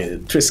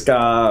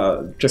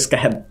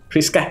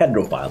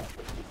Triskahedraphile.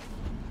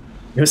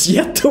 It was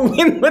yet to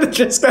win with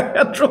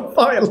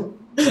Triskahedraphile.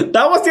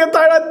 That was the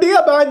entire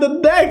idea behind the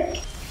deck.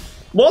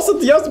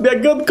 Wasn't just to be a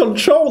good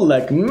control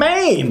deck.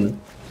 Main,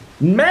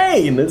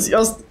 it's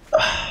just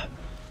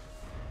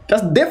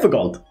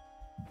difficult.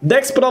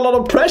 Decks put a lot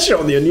of pressure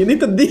on you and you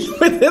need to deal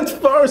with it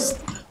first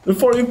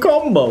before you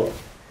combo.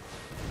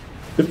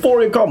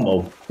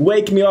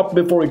 Wake me up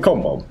before you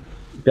combo.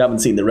 If you haven't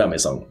seen the Remy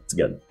song, it's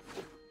good.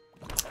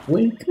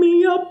 Wake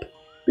me up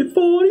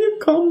before you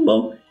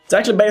combo. It's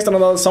actually based on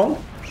another song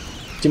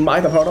you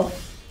might have heard of.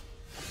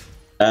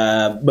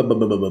 Here's what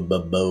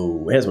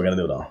we're gonna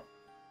do though.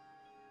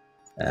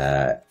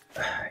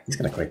 He's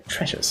gonna create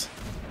treasures.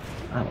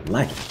 I don't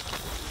like it.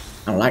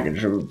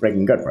 It's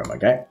breaking good for him,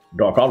 okay?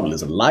 Draw a card, will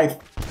lose a life.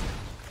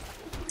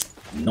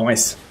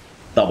 Nice.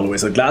 Double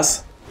wizard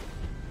glass.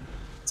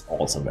 It's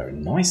also very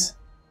nice.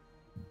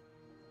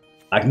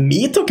 Like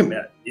Meathook,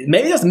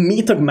 maybe just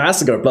Meathook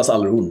Massacre plus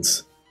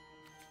Alrunds.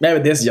 Maybe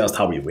this is just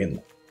how we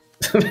win.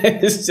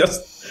 It's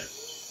just...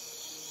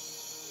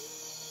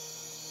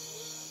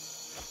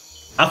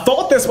 I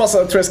thought this was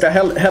a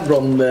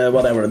Triskaidekaphile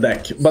whatever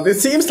deck, but it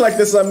seems like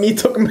this is a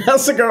Meathook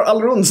Massacre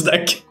Alrunds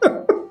deck.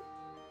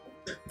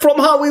 From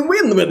how we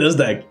win with this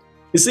deck.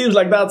 It seems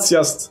like that's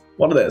just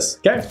what it is.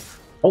 Okay.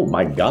 Oh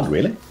my god,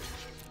 really?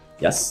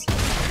 Yes.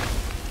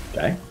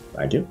 Okay,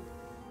 thank you.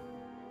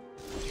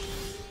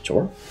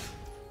 Sure.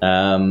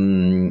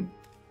 Okay,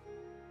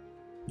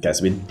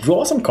 so we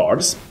draw some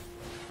cards.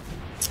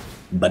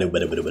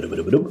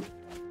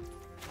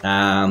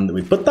 And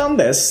we put down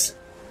this.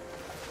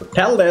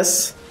 Tell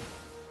this,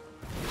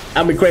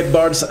 and we create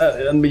birds,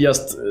 and we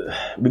just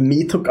we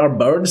Meathook our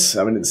birds.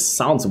 I mean, it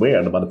sounds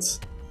weird, but it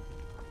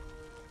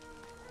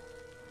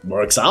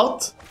works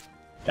out.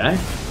 Okay.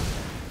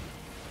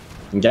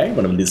 Okay,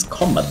 one of these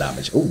combat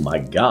damage. Oh my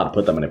god,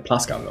 put them in a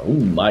plus counter. Oh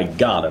my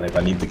god, and if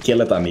I need to kill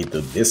it, I need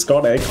to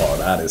discard a card.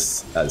 That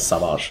is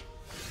savage.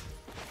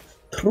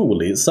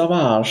 Truly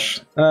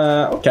savage.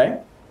 Okay.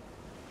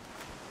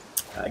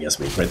 I guess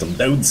we create some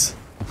dudes.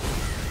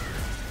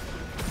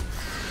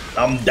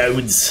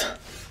 Dudes.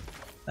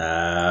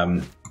 I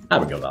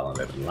would go down a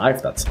little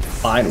life, that's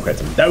fine. We'll create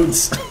some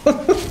dudes.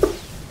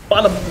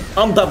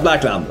 Untap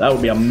Blackland, that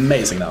would be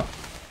amazing now.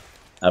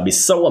 That'd be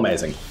so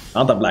amazing.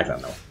 Untap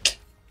Blackland, no.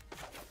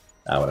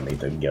 That would have been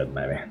too good,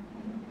 maybe.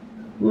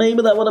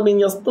 Maybe that would have been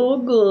just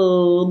too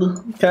good.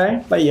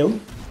 Okay, by you.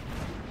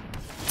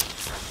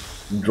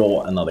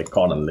 Draw another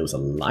card and lose a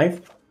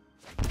life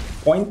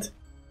point.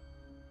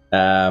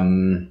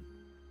 Can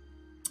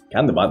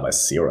divide by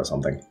 0 or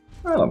something.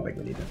 I don't think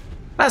we need it.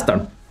 Last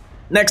turn.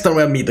 Next turn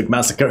we have Meathook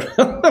Massacre.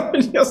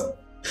 Just...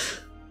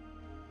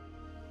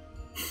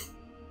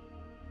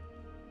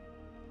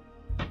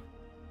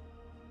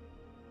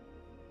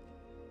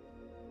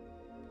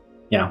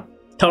 Yeah.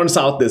 Turns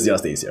out this is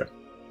just easier.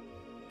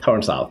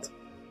 Turns out.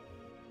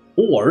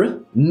 Or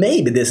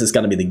maybe this is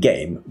gonna be the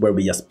game where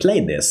we just play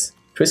this.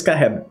 Triska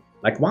have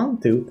like 1,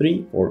 2,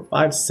 3, 4,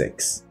 5,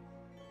 6.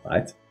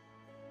 Right?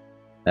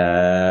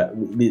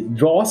 We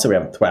draw, so we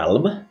have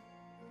 12.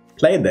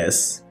 Play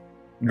this,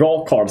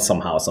 draw cards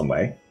somehow, some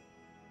way,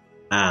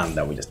 and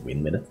then we just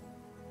win with it.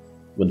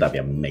 Wouldn't that be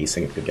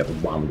amazing if we could get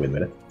one win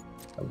with it?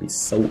 That would be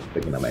so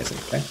freaking amazing,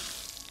 okay?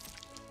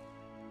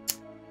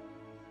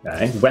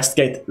 Okay,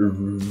 Westgate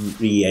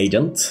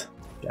Reagent.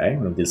 Okay,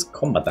 one of these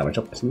combat damage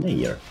of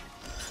player.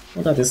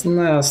 Oh, that is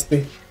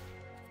nasty.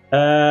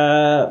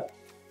 Actually,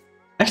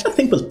 I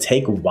think we'll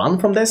take one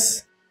from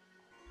this.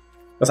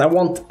 Because I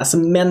want as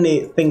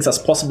many things as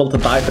possible to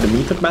die for the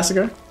Meathook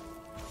Massacre.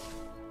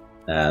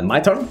 My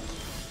turn.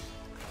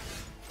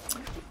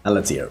 And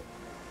let's see here.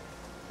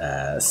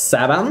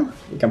 7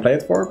 we can play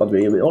it for, but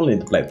we only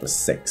need to play it for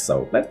 6,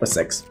 so play it for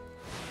 6.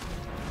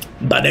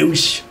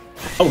 Badoosh!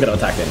 Oh, we're gonna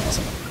attack him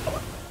also.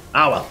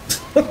 Oh well.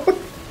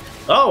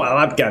 Oh well,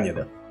 what can you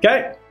do?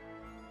 Okay.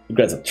 He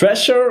grabs a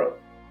treasure.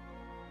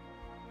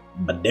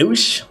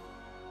 Badoosh.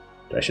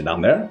 Treasure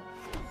down there.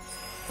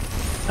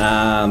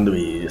 And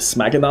we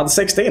smack it down to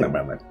 16,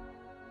 apparently.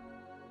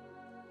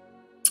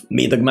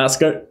 Meathook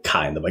Massacre,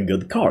 kind of a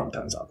good card,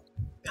 turns out.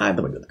 Kind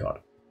of a good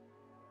card.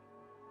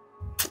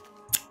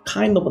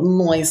 Kind of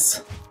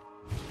nice.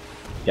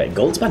 Okay,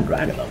 Goldspan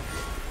Dragon though.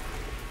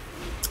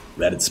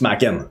 Ready to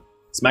smack in.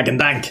 Smack and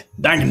dank.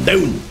 Dank and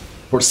down.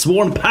 For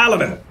Sworn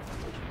Paladin.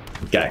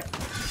 Okay.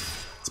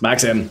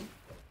 Smacks in.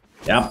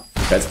 Yep,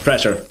 that's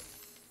treasure.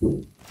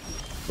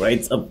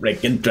 Great a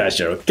freaking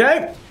treasure.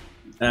 Okay.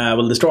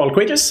 We'll destroy all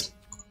creatures.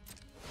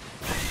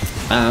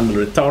 And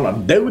we'll return a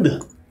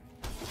dude.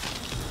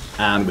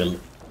 And we'll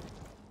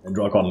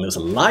draw a card and lose a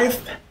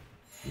life.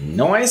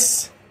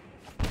 Nice.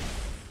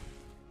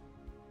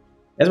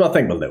 Here's what I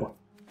think we'll do.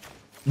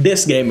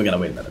 This game we're gonna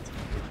win with it.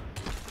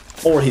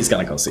 Or he's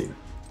gonna concede.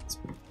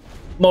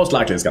 Most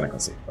likely he's gonna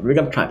concede, but we're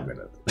gonna try to win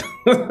it.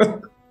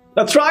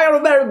 Let's try our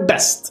very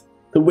best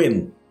to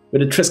win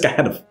with a Triska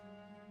head of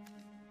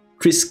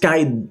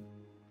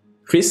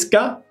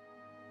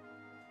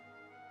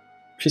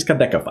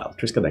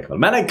Triskaidekaphile.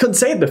 Man, I could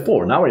say it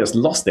before. Now I just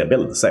lost the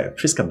ability to say it.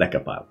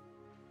 Triskaidekaphile.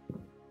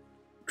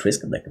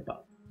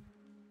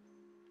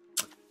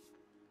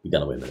 You're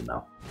gonna win with it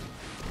now.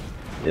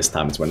 This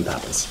time it's when it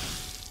happens.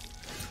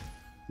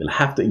 You'll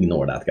have to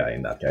ignore that guy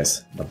in that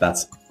case, but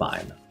that's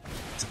fine.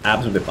 It's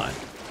absolutely fine.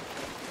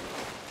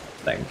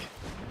 I think.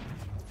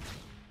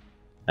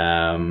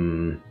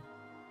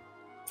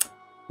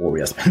 Or we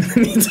just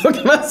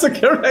Meathook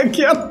Massacre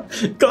again,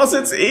 because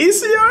it's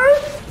easier?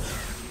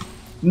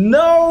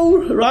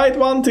 No! Right,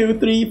 1, 2,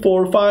 3,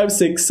 4, 5,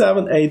 6,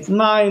 7, 8,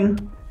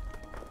 9.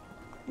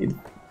 Need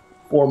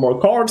 4 more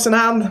cards in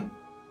hand.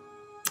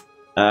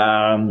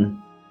 I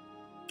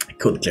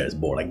could clear his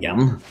board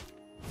again.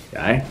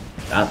 Okay,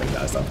 I think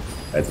that's done.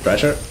 It's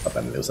pressure, but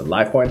then lose a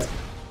life point.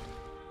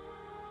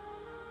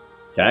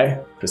 Okay,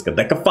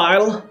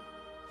 Triskaidekaphile.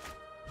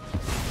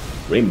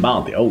 Grim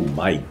Bounty, oh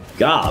my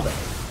god.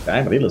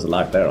 Okay, but he loses a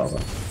life there also.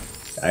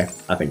 Okay,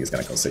 I think he's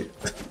gonna concede.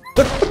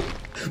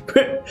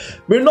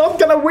 We're not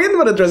gonna win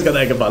with a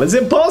Triskaidekaphile, it's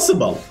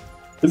impossible!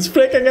 It's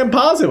freaking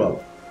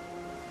impossible!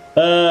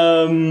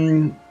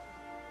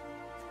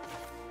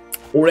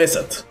 Or is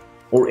it?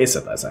 Or is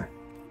it, I say?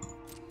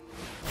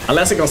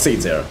 Unless he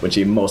concedes here, which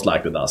he most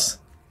likely does.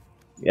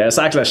 Yeah, there's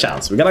actually a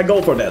chance. We're gonna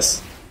go for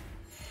this.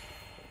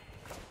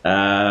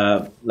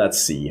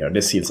 Let's see here.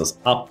 This heals us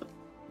up.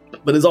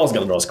 But it's also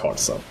gonna draw us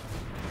cards, so...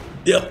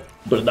 Yep,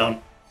 put it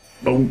down.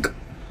 Bonk.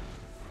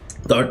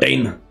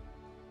 13.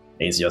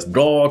 Means just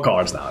draw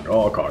cards now,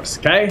 draw cards.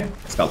 Okay?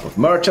 Scalp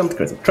Merchant,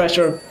 creates a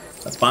treasure.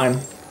 That's fine.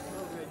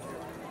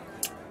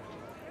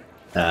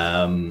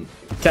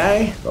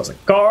 Okay, draws a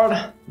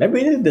card. Maybe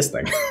we need this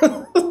thing.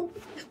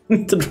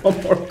 Need to draw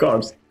more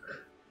cards.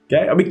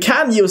 Okay, and we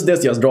can use this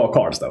to just draw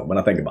cards though, when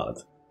I think about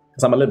it.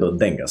 Because I'm a little bit of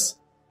dingus.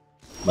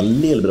 I'm a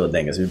little bit of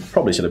dingus. We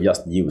probably should have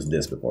just used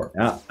this before.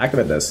 Yeah,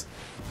 activate this.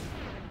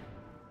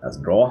 Let's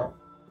draw.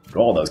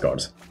 Draw those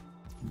cards.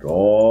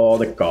 Draw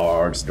the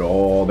cards,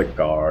 draw the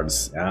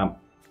cards. Yeah,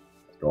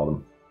 draw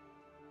them.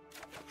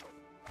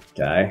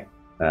 Okay,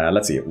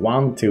 let's see.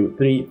 1, 2,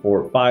 3,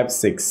 4, 5,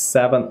 6,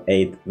 7,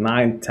 8,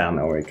 9, 10.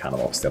 Oh, we're kind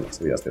of off still,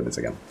 so we just do this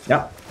again.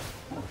 Yeah.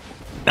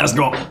 Let's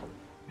draw.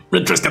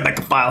 With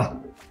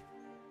Triskaidekaphile.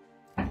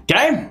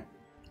 Okay.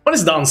 Well,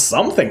 it's done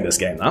something this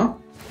game now.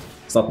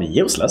 It's not been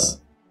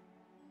useless.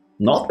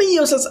 Not been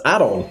useless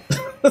at all.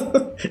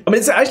 I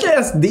mean, it actually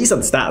has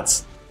decent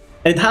stats.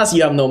 And it has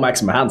you have no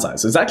maximum hand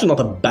size, so it's actually not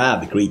a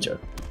bad creature.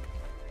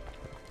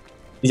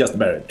 It's just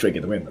very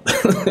tricky to win it.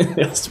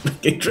 Just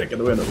freaking tricky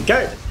to win it.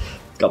 Okay.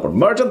 Scalp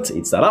Merchant,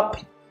 eats that up.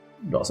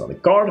 Draws another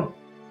card.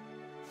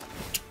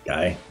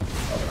 Okay.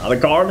 Draws another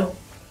card.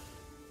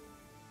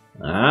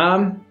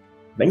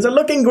 Things are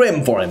looking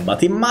grim for him, but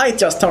he might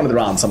just turn it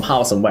around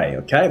somehow, some way.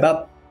 Okay,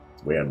 that's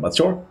weird, but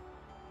sure.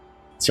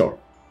 Sure.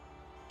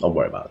 Don't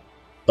worry about it.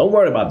 Don't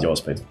worry about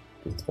yours, please.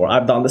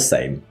 I've done the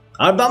same.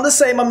 I've done the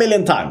same a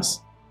million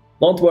times.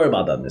 Don't worry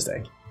about that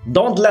mistake.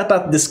 Don't let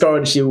that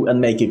discourage you and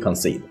make you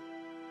concede.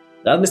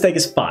 That mistake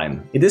is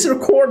fine. It is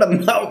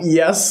recorded now,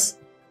 yes.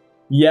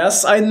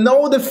 Yes, I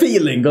know the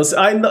feeling, because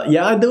I know,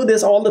 yeah, I do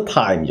this all the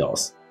time,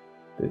 Joss.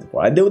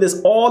 I do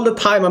this all the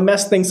time, I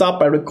mess things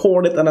up, I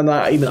record it, and then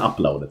I even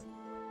upload it.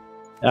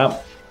 Yeah.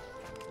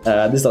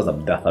 This doesn't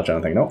have death touch or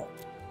anything, no?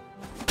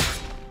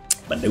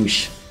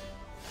 Manouche.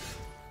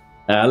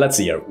 Let's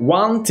see here.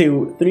 1,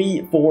 2,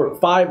 3, 4,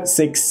 5,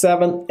 6,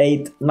 7,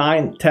 8,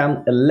 9,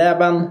 10,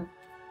 11,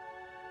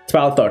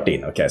 12,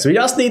 13. Okay, so we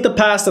just need to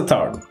pass the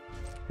turn.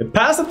 We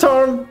pass the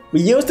turn,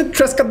 we use the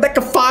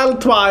Triskaidekaphile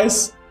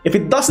twice. If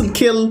it doesn't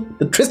kill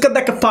the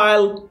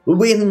Triskaidekaphile, we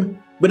win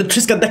with the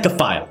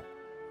Triskaidekaphile.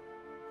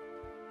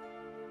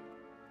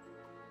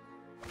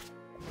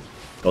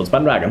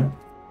 Goldspan Dragon.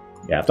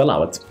 We have to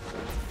allow it.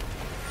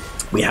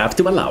 We have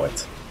to allow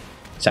it.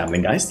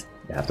 Shambling guys,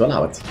 we have to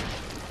allow it.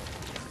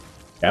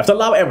 We have to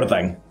allow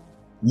everything.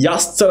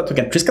 Just so that we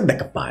can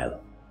Triskaidekaphile.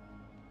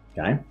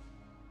 Okay.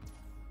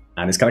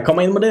 And it's gonna come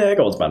in with the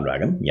Goldspan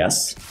Dragon,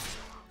 yes.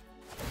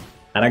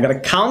 And I'm gonna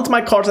count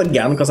my cards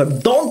again because I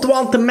don't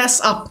want to mess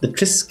up the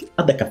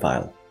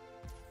Triskaidekaphile.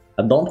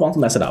 I don't want to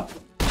mess it up.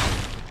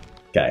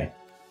 Okay.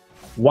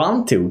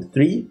 1, 2,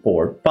 3,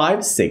 4,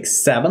 5,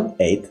 6, 7,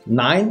 8,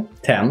 9,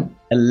 10,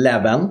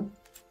 11,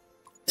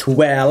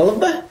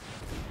 12,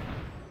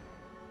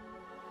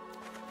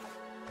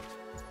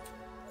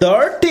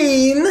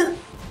 13.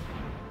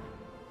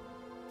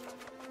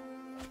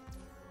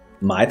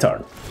 My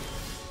turn.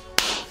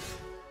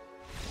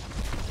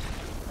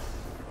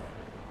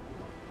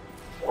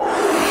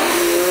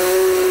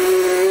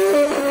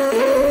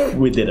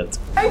 We did it.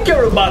 Thank you,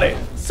 everybody,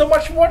 so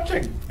much for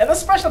watching. And a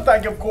special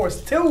thank you, of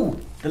course, to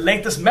the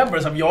latest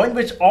members have joined,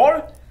 which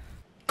are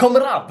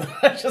Konrad,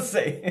 I should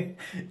say.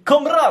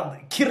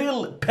 Konrad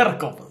Kirill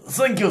Perkov.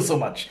 Thank you so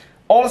much.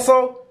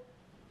 Also,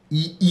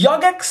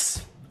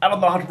 Jagex, I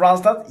don't know how to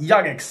pronounce that.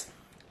 Jagex.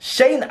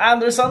 Shane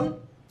Anderson,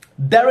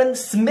 Darren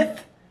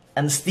Smith,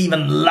 and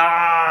Stephen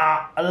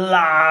Long.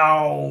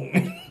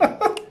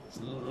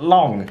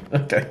 long.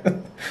 Okay.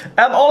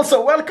 And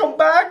also, welcome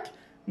back,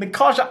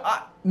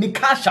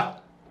 Mikasha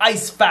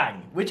Ice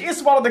Fang, which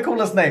is one of the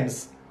coolest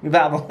names we've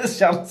had on this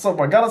channel so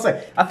far. Gotta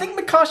say, I think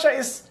Mikasha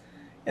is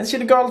she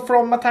the girl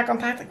from Attack on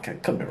Titan?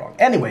 Could be wrong.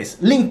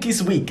 Anyways, Link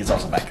is Weak is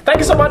also back. Thank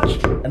you so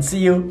much, and see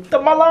you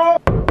tomorrow.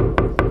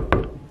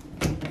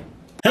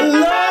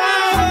 Hello,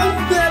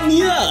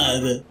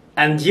 Daniel!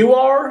 And you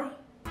are?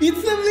 It's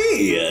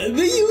me,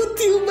 the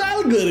YouTube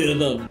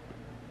algorithm.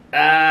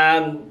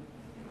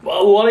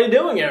 Well, what are you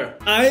doing here?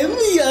 I'm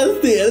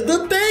just here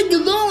to take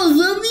those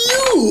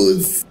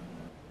views.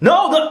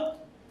 No,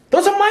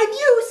 those are my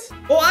views.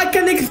 Oh, I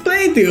can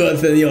explain to you,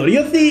 senor.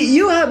 You see,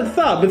 you have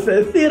subs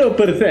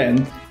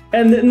 0%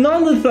 and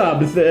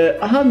non-subs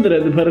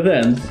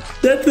 100%.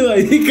 That's why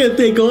you can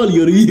take all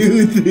your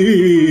views.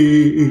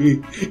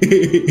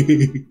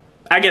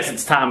 I guess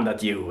it's time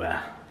that you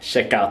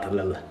check out the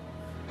little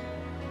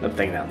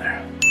thing down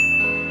there.